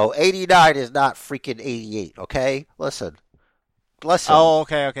 Whatever, bro. 89 is not freaking 88, okay? Listen. Oh,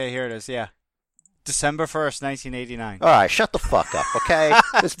 okay, here it is, yeah. December 1st, 1989. All right, shut the fuck up, okay?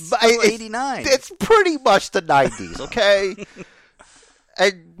 It's 89. It's pretty much the 90s, okay?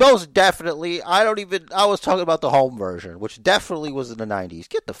 And most definitely, I was talking about the home version, which definitely was in the 90s.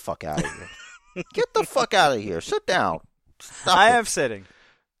 Get the fuck out of here. Get the fuck out of here. Sit down. Stop I it. am sitting.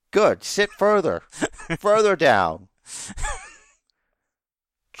 Good. Sit further. Further down.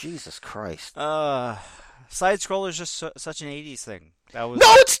 Jesus Christ. Side-scroller is just such an 80s thing. No,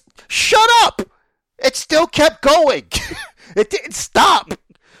 shut up! It still kept going. It didn't stop.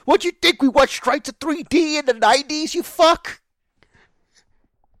 What you think, we watched straight to 3D in the 90s, you fuck?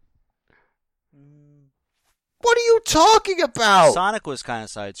 What are you talking about? Sonic was kind of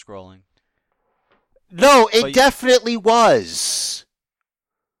side-scrolling. No, it definitely was.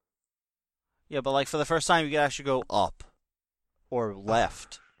 Yeah, but like for the first time, you could actually go up or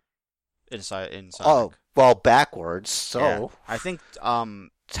left in Sonic. Oh, well, backwards. So yeah. I think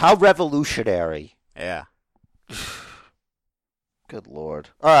it's how revolutionary. Yeah. Good Lord.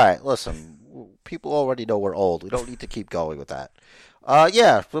 All right, listen. People already know we're old. We don't need to keep going with that.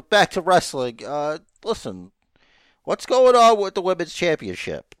 Yeah, but back to wrestling. Listen, what's going on with the women's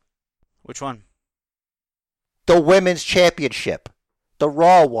championship? Which one? The women's championship. The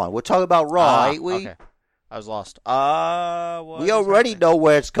Raw one. We're talking about Raw, ain't we? Okay. I was lost. We already know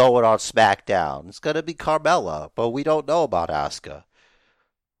where it's going on SmackDown. It's going to be Carmella, but we don't know about Asuka.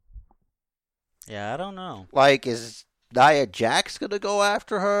 Yeah, I don't know. Like, is Nia Jax going to go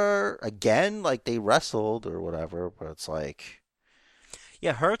after her again? Like, they wrestled or whatever, but it's like...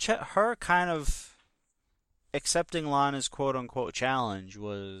 Yeah, her kind of accepting Lana's quote-unquote challenge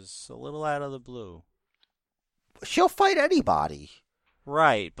was a little out of the blue. She'll fight anybody.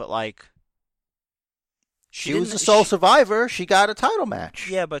 Right, but like... She was a sole survivor. She got a title match.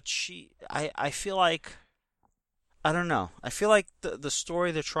 Yeah, but I feel like... I don't know. I feel like the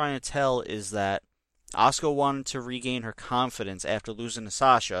story they're trying to tell is that Asuka wanted to regain her confidence after losing to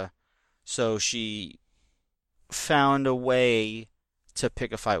Sasha, so she found a way to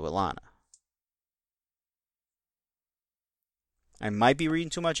pick a fight with Lana. I might be reading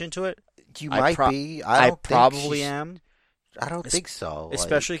too much into it. You might be. I probably am. I don't think so.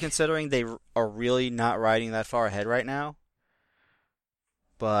 Especially considering they are really not riding that far ahead right now.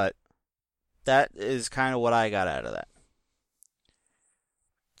 But that is kind of what I got out of that.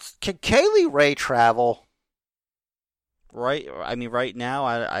 Can Kaylee Ray travel? Right. I mean, right now,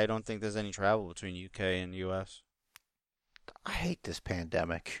 I don't think there's any travel between UK and US. I hate this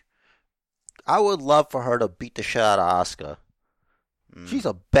pandemic. I would love for her to beat the shit out of Asuka. She's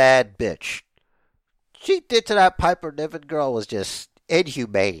a bad bitch. She did to that Piper Niven girl was just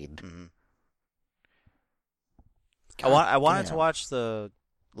inhumane. Mm-hmm. I wanted to watch the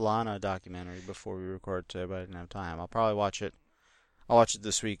Lana documentary before we record today, but I didn't have time. I'll probably watch it. I'll watch it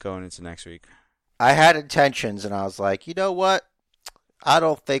this week going into next week. I had intentions, and I was like, you know what? I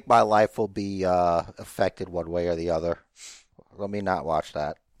don't think my life will be affected one way or the other. Let me not watch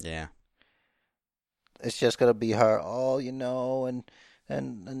that. Yeah. It's just going to be her,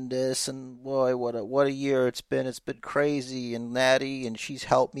 and this, and boy, what a year it's been. It's been crazy, and Natty, and she's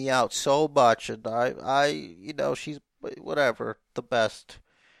helped me out so much, and I she's, whatever, the best.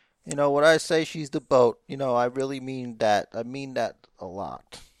 When I say she's the boat, I really mean that. I mean that a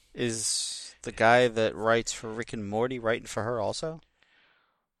lot. Is the guy that writes for Rick and Morty writing for her also?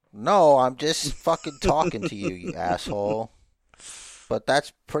 No, I'm just fucking talking to you, you asshole. But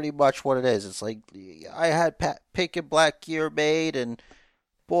that's pretty much what it is. It's like, I had pink and black gear made, and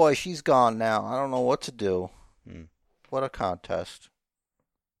boy, she's gone now. I don't know what to do. What a contest.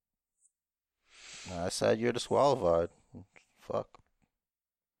 I said, you're disqualified. Fuck.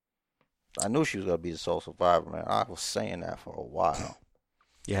 I knew she was going to be the sole survivor, man. I was saying that for a while.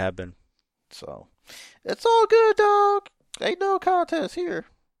 You have been. So, it's all good, dog. Ain't no contest here.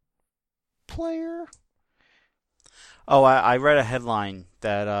 Player. Oh, I read a headline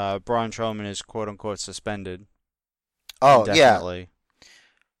that Braun Strowman is quote-unquote suspended. Oh, indefinitely. Yeah.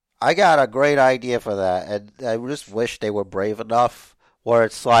 I got a great idea for that, and I just wish they were brave enough where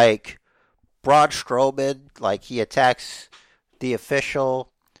it's like Braun Strowman, like he attacks the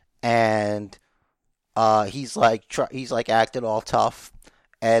official, and he's like acting all tough,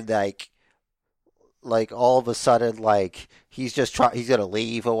 and like all of a sudden, like he's gonna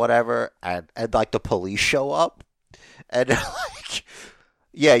leave or whatever, and like the police show up, and they're like,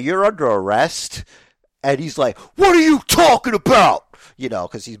 yeah, you're under arrest, and he's like, what are you talking about?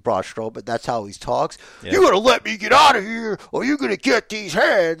 because he's Braun Strowman. That's how he talks. Yeah. You're gonna let me get out of here, or you're gonna get these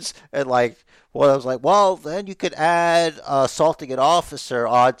hands. And I was like, well, then you could add assaulting an officer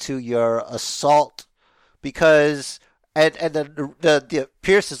onto your assault, because. And then the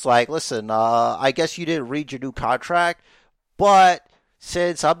Pierce is like, listen, I guess you didn't read your new contract, but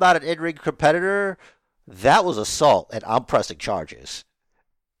since I'm not an in-ring competitor, that was assault, and I'm pressing charges.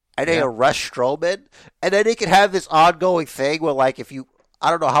 And they arrest Strowman, and then they can have this ongoing thing where, like, I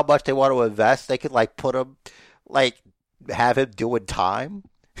don't know how much they want to invest, they could, like, put him, like, have him doing time.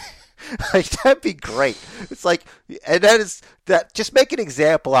 Like, that'd be great. It's like, and then just make an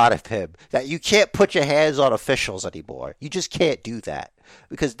example out of him that you can't put your hands on officials anymore. You just can't do that,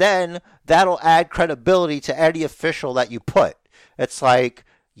 because then that'll add credibility to any official that you put. It's like,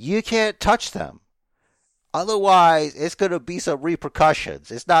 you can't touch them. Otherwise, it's going to be some repercussions.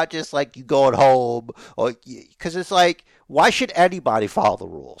 It's not just like you going home, because it's like, why should anybody follow the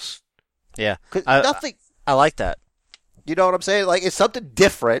rules? Yeah. Nothing. I like that. You know what I'm saying? Like, it's something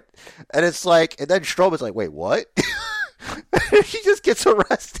different, and it's like, and then Strowman's like, wait, what? He just gets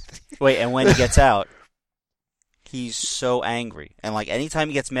arrested. Wait, and when he gets out, he's so angry. And, like, anytime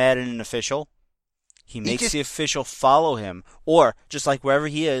he gets mad at an official, he makes the official follow him. Or, just like wherever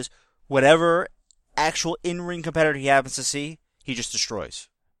he is, whatever actual in-ring competitor he happens to see, he just destroys.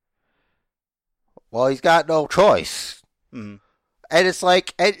 Well, he's got no choice. Mm-hmm. And it's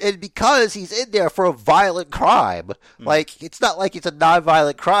like, and because he's in there for a violent crime, like, it's not like it's a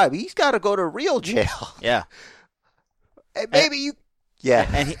non-violent crime. He's got to go to real jail. Yeah. And maybe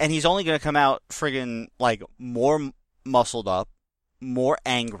And he's only going to come out friggin', like, more muscled up, more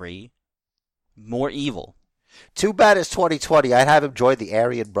angry, more evil. Too bad it's 2020. I'd have him join the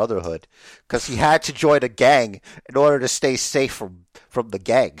Aryan Brotherhood, because he had to join a gang in order to stay safe from the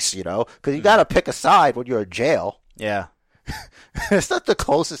gangs, because you got to pick a side when you're in jail. Yeah. It's not the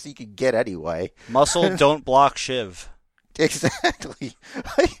closest you can get anyway. Muscle don't block Shiv. Exactly.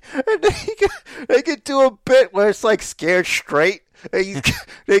 And they could do a bit where it's like Scared Straight. And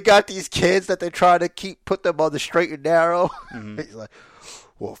they got these kids that they're trying to put them on the straight and narrow. Mm-hmm. He's like,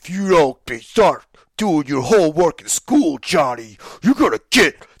 well, if you don't start doing your homework in school, Johnny, you're going to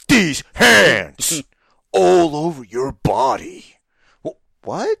get these hands all over your body.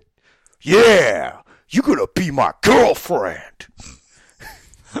 What? Yeah. You're going to be my girlfriend.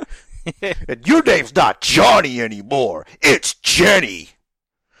 And your name's not Johnny anymore. It's Jenny.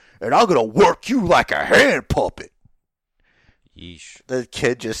 And I'm going to work you like a hand puppet. Yeesh. The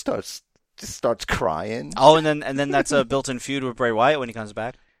kid just starts crying. Oh, and then that's a built-in feud with Bray Wyatt when he comes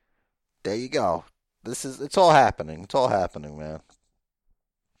back. There you go. It's all happening. It's all happening, man.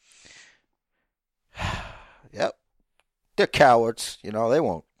 Yep. They're cowards. They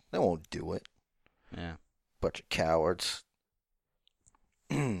won't do it. Yeah. Bunch of cowards.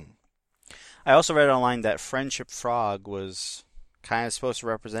 I also read online that Friendship Frog was kind of supposed to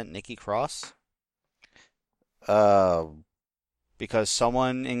represent Nikki Cross. Because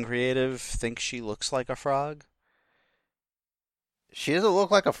someone in creative thinks she looks like a frog. She doesn't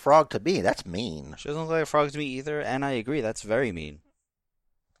look like a frog to me. That's mean. She doesn't look like a frog to me either, and I agree. That's very mean.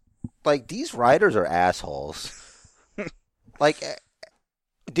 Like, these writers are assholes. Like,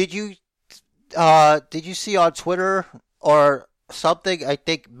 did you see on Twitter or something? I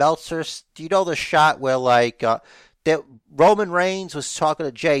think Meltzer. Do you know the shot where that Roman Reigns was talking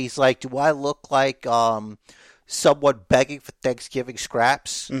to Jay? He's like, "Do I look like someone begging for Thanksgiving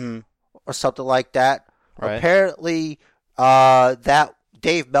scraps or something like that?" Right. Apparently, that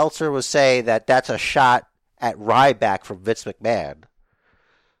Dave Meltzer was saying that that's a shot at Ryback from Vince McMahon.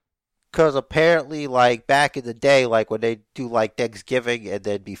 Because apparently, like, back in the day, like, when they do, like, Thanksgiving and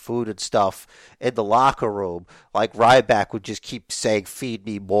there'd be food and stuff in the locker room, like, Ryback would just keep saying, feed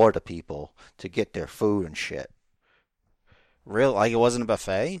me more to people to get their food and shit. Real? Like, it wasn't a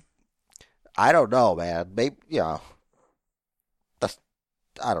buffet? I don't know, man. Maybe, I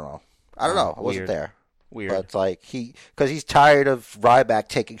don't know. I don't know. I wasn't there. Weird. But it's like, because he's tired of Ryback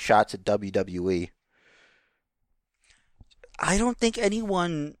taking shots at WWE. I don't think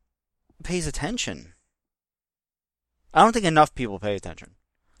anyone pays attention. I don't think enough people pay attention.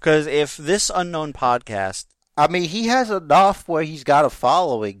 Because if this unknown podcast... I mean, he has enough where he's got a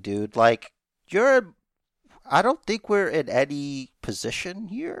following, dude. Like, I don't think we're in any position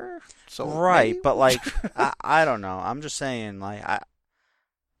here. So right, maybe... but like, I don't know. I'm just saying, like,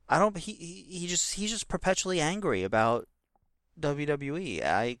 I don't... He's just perpetually angry about WWE.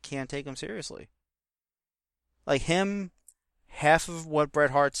 I can't take him seriously. Like, him... half of what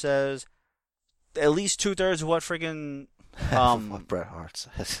Bret Hart says, at least 2/3 of what friggin' what Bret Hart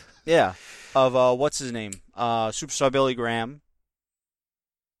says. Yeah, of what's his name? Superstar Billy Graham.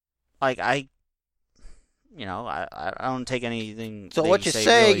 like I don't take anything. So that what you you're say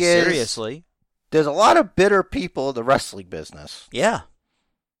saying really is seriously. there's a lot of bitter people in the wrestling business. Yeah,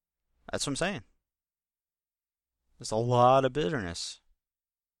 that's what I'm saying. There's a lot of bitterness.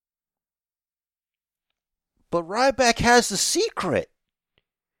 But Ryback has the secret.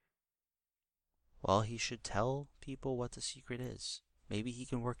 Well, he should tell people what the secret is. Maybe he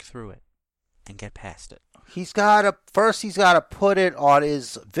can work through it and get past it. He's got to put it on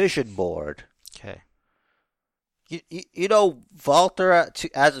his vision board. Okay. You know, Walter,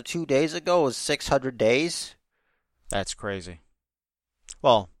 as of 2 days ago, was 600 days. That's crazy.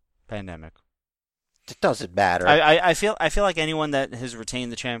 Well, pandemic. It doesn't matter. I feel like anyone that has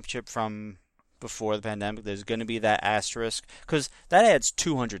retained the championship from before the pandemic, there's going to be that asterisk because that adds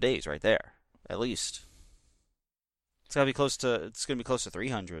 200 days right there, at least. It's going to be close to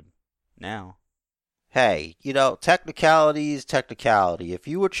 300 now. Hey, technicality is technicality. If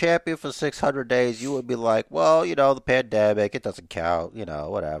you were champion for 600 days, you would be like, well, the pandemic, it doesn't count,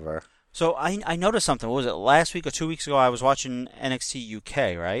 whatever. So I noticed something. What was it, last week or 2 weeks ago? I was watching NXT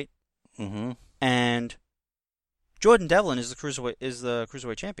UK, right? Mm-hmm. And Jordan Devlin is the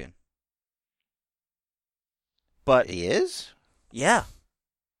cruiserweight champion. But He is? yeah.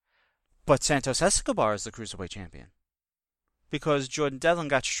 But Santos Escobar is the cruiserweight champion. Because Jordan Devlin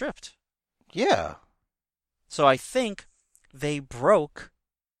got stripped. Yeah. So I think they broke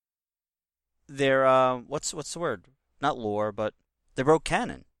their what's the word? Not lore, but they broke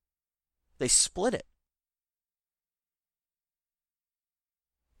canon. They split it.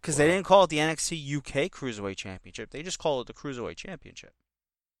 Because they didn't call it the NXT UK Cruiserweight Championship. They just call it the Cruiserweight Championship.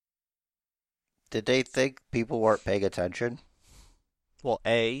 Did they think people weren't paying attention? Well,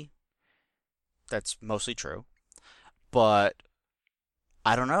 that's mostly true. But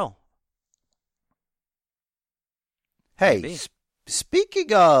I don't know. Hey,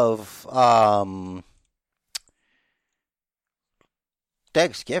 speaking of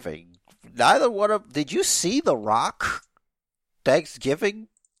Thanksgiving, did you see The Rock Thanksgiving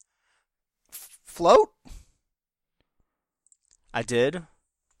float? I did.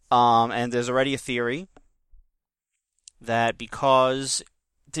 And there's already a theory that because...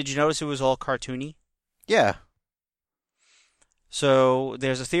 Did you notice it was all cartoony? Yeah. So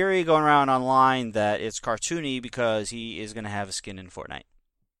there's a theory going around online that it's cartoony because he is going to have a skin in Fortnite.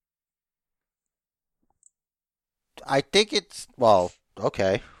 I think it's... Well,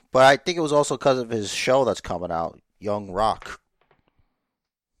 okay. But I think it was also because of his show that's coming out, Young Rock.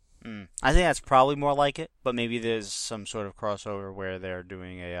 I think that's probably more like it, but maybe there's some sort of crossover where they're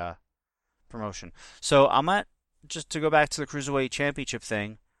doing a promotion. So just to go back to the Cruiserweight Championship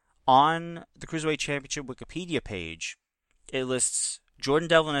thing, on the Cruiserweight Championship Wikipedia page, it lists Jordan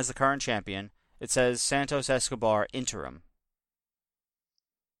Devlin as the current champion. It says Santos Escobar interim.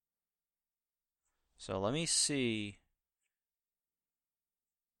 So let me see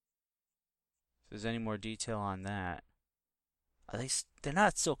if there's any more detail on that. They're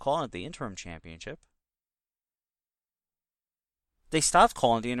not still calling it the interim championship. They stopped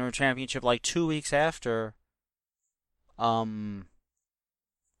calling it the interim championship like 2 weeks after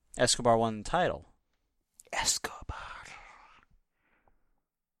Escobar won the title. Escobar.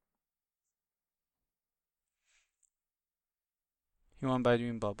 He won by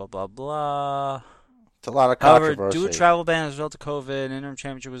doing blah, blah, blah, blah. It's a lot of However, controversy. due to travel ban as a result of COVID, an interim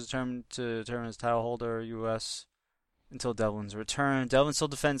championship was determined to determine his title holder, U.S., until Devlin's return. Devlin still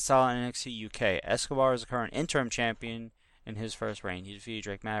defends title in NXT UK. Escobar is the current interim champion in his first reign. He defeated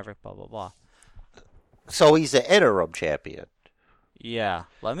Drake Maverick, blah, blah, blah. So he's the interim champion. Yeah.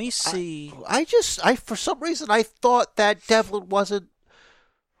 Let me see. I for some reason, I thought that Devlin wasn't...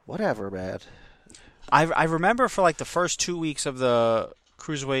 Whatever, man. I remember for like the first 2 weeks of the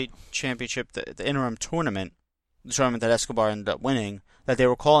Cruiserweight Championship, the interim tournament, the tournament that Escobar ended up winning, that they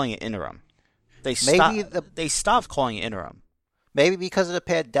were calling it interim. They stopped calling it interim. Maybe because of the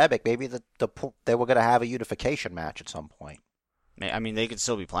pandemic. Maybe they were going to have a unification match at some point. I mean, they could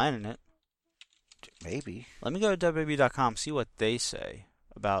still be planning it. Maybe. Let me go to WWE.com, see what they say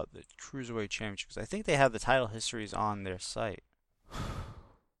about the Cruiserweight Championship, because I think they have the title histories on their site.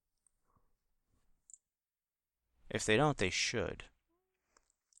 If they don't, they should.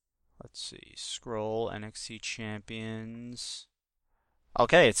 Let's see. Scroll, NXT Champions.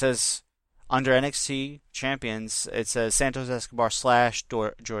 Okay, it says... Under NXT Champions, it says Santos Escobar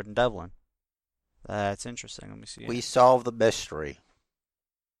 / Jordan Devlin. That's interesting. Let me see. We solved the mystery.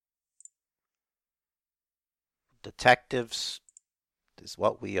 Detectives is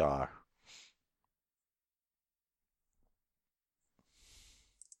what we are.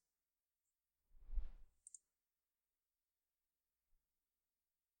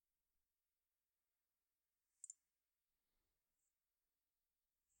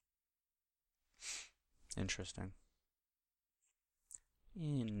 Interesting.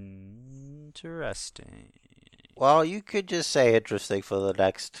 Well, you could just say interesting for the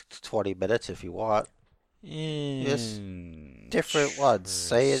next 20 minutes if you want. Just different ones.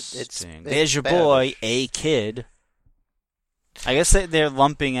 Say it's There's your Spanish. boy, A Kid. I guess they're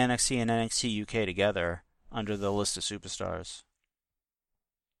lumping NXT and NXT UK together under the list of superstars.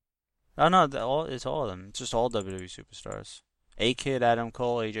 Oh no, it's all of them. It's just all WWE superstars. A Kid, Adam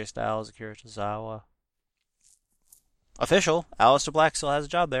Cole, AJ Styles, Akira Tozawa. Official, Aleister Black still has a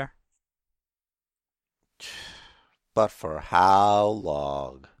job there. But for how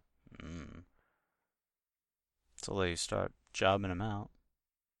long? Until they start jobbing him out.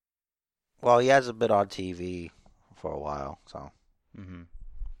 Well, he hasn't been on TV for a while, so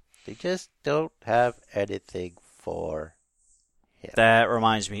they just don't have anything for him. That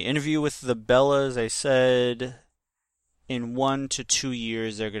reminds me. Interview with the Bellas. They said in 1 to 2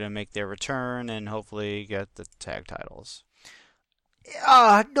 years they're going to make their return and hopefully get the tag titles.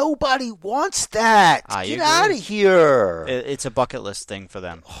 Nobody wants that. Get out of here. It's a bucket list thing for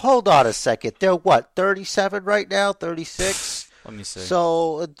them. Hold on a second. They're what, 37 right now? 36? Let me see.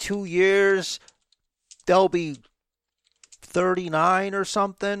 So in 2 years, they'll be 39 or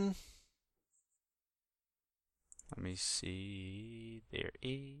something. Let me see their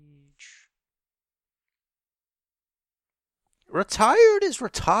age. Retired is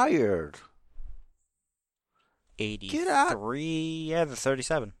retired. 83. Yeah, they're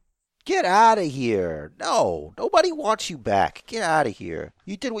 37. Get out of here. No, nobody wants you back. Get out of here.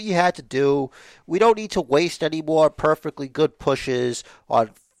 You did what you had to do. We don't need to waste any more perfectly good pushes on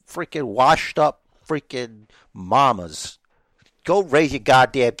freaking washed up freaking mamas. Go raise your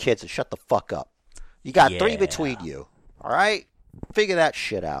goddamn kids and shut the fuck up. You got 3 between you. All right? Figure that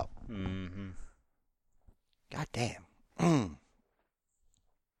shit out. Mm-hmm. God damn.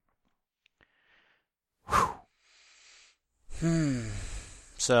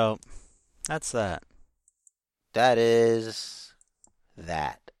 So, that's that. That is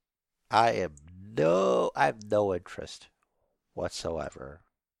that. I have no interest whatsoever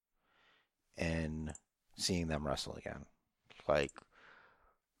in seeing them wrestle again. Like,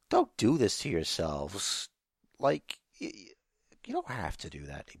 don't do this to yourselves. Like, you don't have to do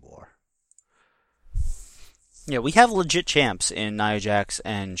that anymore. Yeah, we have legit champs in Nia Jax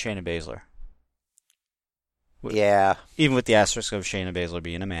and Shayna Baszler. Yeah. Even with the asterisk of Shayna Baszler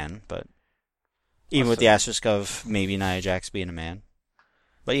being a man, but even with the asterisk of maybe Nia Jax being a man.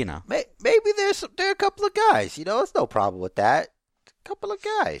 But, you know. Maybe there are a couple of guys. You know, there's no problem with that. A couple of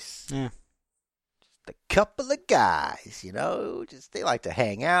guys. Yeah. Just a couple of guys, you know. Just they like to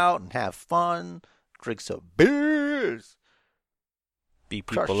hang out and have fun, drink some beers. Beat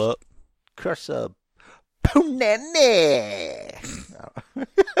people up. Crush a punani.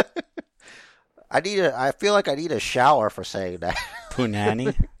 I feel like I need a shower for saying that.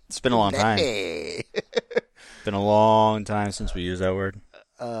 Punani? It's been a long time. Been a long time since we used that word.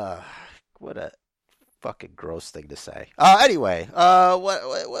 What a fucking gross thing to say. Anyway, you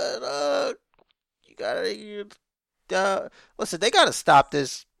gotta, listen, they gotta stop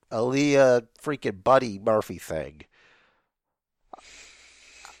this Aaliyah freaking Buddy Murphy thing.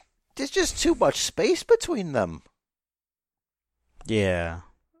 There's just too much space between them. Yeah.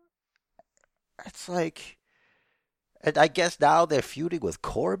 It's like, and I guess now they're feuding with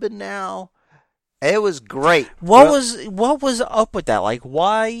Corbin now. It was great. What was up with that? Like,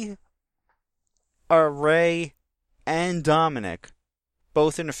 why are Ray and Dominic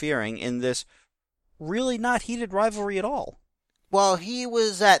both interfering in this really not heated rivalry at all? Well, he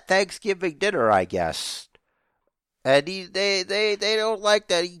was at Thanksgiving dinner, I guess. And they don't like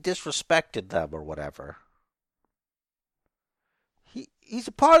that he disrespected them or whatever. He's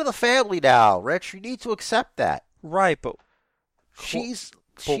a part of the family now, Rich. You need to accept that. Right, but she's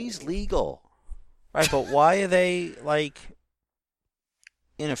legal. Right, but why are they like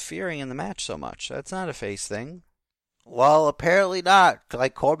interfering in the match so much? That's not a face thing. Well, apparently not.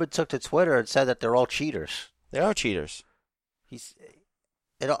 Like Corbin took to Twitter and said that they're all cheaters. They are cheaters.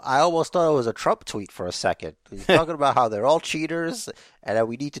 I almost thought it was a Trump tweet for a second. He's talking about how they're all cheaters and that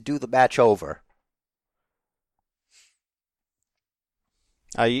we need to do the match over.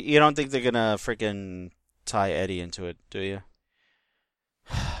 You don't think they're gonna freaking tie Eddie into it, do you?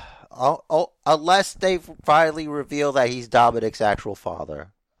 Unless they finally reveal that he's Dominic's actual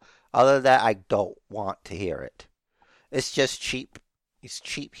father. Other than that, I don't want to hear it. It's just cheap. It's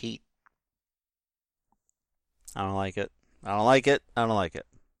cheap heat. I don't like it. I don't like it. I don't like it.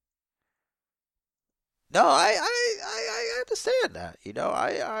 No, I understand that. You know,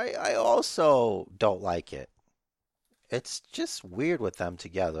 I also don't like it. It's just weird with them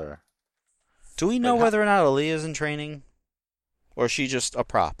together. Do we know whether or not Aaliyah's in training? Or is she just a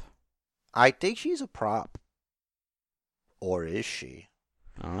prop? I think she's a prop. Or is she?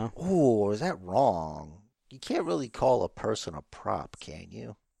 I don't know. Ooh, or is that wrong? You can't really call a person a prop, can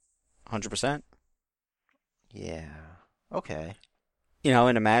you? 100%. Yeah. Okay. You know,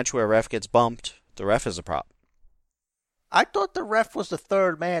 in a match where a ref gets bumped, the ref is a prop. I thought the ref was the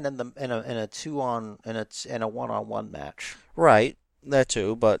third man in a 1-on-1 match. Right, that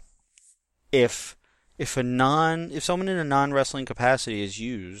too. But if someone in a non-wrestling capacity is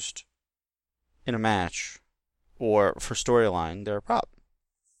used in a match or for storyline, they're a prop.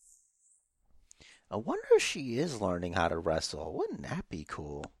 I wonder if she is learning how to wrestle. Wouldn't that be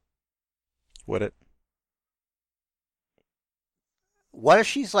cool? Would it? What if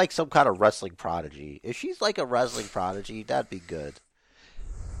she's like some kind of wrestling prodigy? If she's like a wrestling prodigy, that'd be good.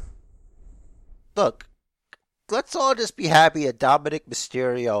 Look, let's all just be happy that Dominic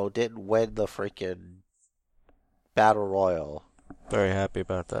Mysterio didn't win the freaking Battle Royal. Very happy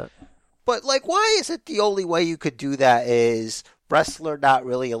about that. But, like, why is it the only way you could do that is wrestler not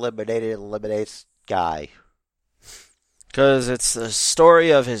really eliminated, eliminates guy? Because it's the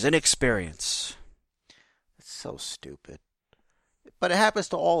story of his inexperience. It's so stupid. But it happens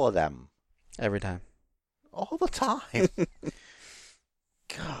to all of them. Every time. All the time.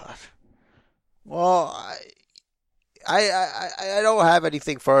 God. Well, I don't have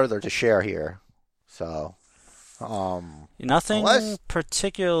anything further to share here. So, nothing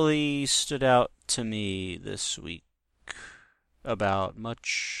particularly stood out to me this week about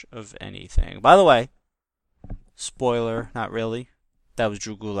much of anything. By the way, spoiler, not really. That was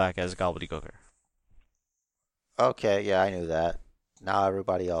Drew Gulak as Gobbledygooker. Okay, yeah, I knew that. Now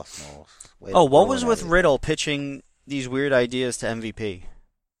everybody else knows. What was with Riddle pitching these weird ideas to MVP?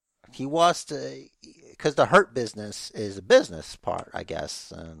 He wants to, because the Hurt Business is a business part, I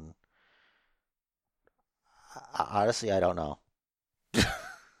guess, and honestly, I don't know.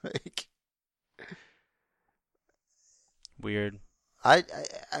 Weird. I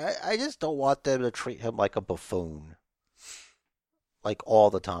just don't want them to treat him like a buffoon, like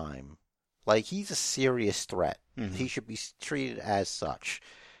all the time. Like, he's a serious threat. Mm-hmm. He should be treated as such.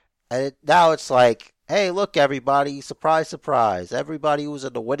 And now it's like, hey, look, everybody, surprise, surprise. Everybody who's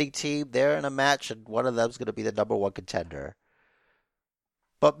in the winning team, they're in a match, and one of them's going to be the number one contender.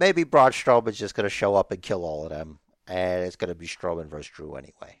 But maybe Braun Strowman's just going to show up and kill all of them, and it's going to be Strowman versus Drew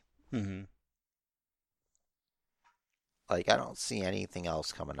anyway. Mm-hmm. Like, I don't see anything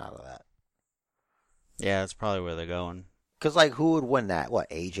else coming out of that. Yeah, that's probably where they're going. Because, like, who would win that? What,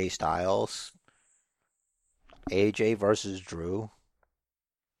 AJ Styles? AJ versus Drew?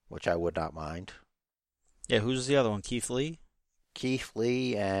 Which I would not mind. Yeah, who's the other one? Keith Lee? Keith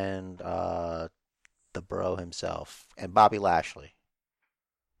Lee and the bro himself. And Bobby Lashley.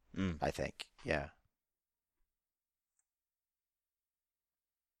 I think. Yeah.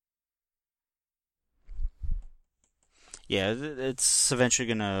 Yeah, it's eventually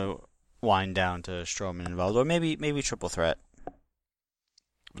going to wind down to Strowman involved. Or maybe Triple Threat.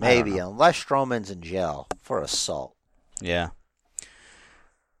 Maybe, unless Strowman's in jail for assault. Yeah.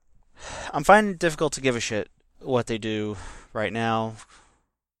 I'm finding it difficult to give a shit what they do right now.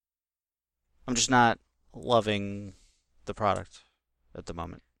 I'm just not loving the product at the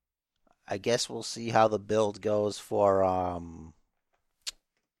moment. I guess we'll see how the build goes for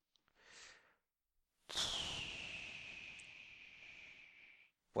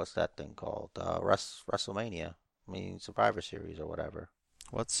what's that thing called? WrestleMania. I mean, Survivor Series or whatever.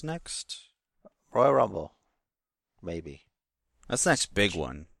 What's next? Royal Rumble. Maybe. That's the next big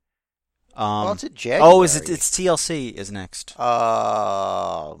one. Well, it's in January. It's TLC is next.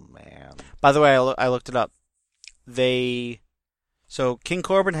 Oh, man. By the way, I looked it up. So King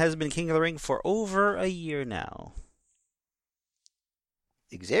Corbin has been King of the Ring for over a year now.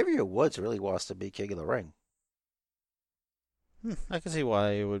 Xavier Woods really wants to be King of the Ring. I can see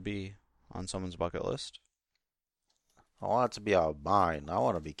why it would be on someone's bucket list. I want it to be on mine. I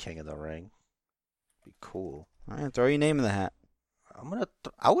want to be King of the Ring. Be cool. All right, throw your name in the hat. I want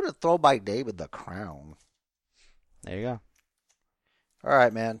to throw my name in the crown. There you go. All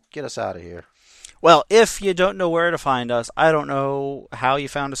right, man. Get us out of here. Well, if you don't know where to find us, I don't know how you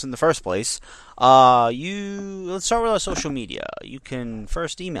found us in the first place. Let's start with our social media. You can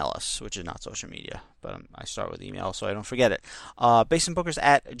first email us, which is not social media, but I start with email so I don't forget it.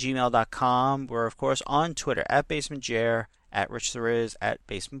 basementbookers@gmail.com. We're, of course, on Twitter, @BasementJair, @RichTheRiz,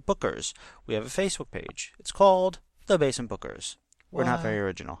 @BasementBookers. We have a Facebook page. It's called The Basement Bookers. We're not very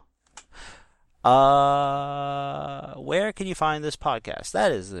original. Where can you find this podcast?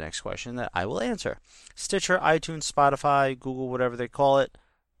 That is the next question that I will answer. Stitcher, iTunes, Spotify, Google, whatever they call it.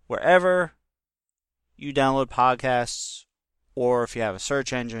 Wherever you download podcasts, or if you have a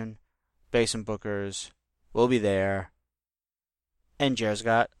search engine, Basement Bookers, we'll be there. And Jer's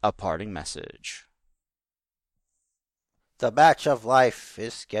got a parting message. The match of life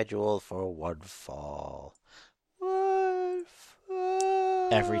is scheduled for one fall. One fall.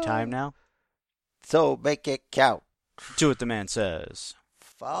 Every time now? So make it count. Do what the man says.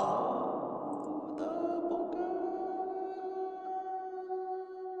 Fall.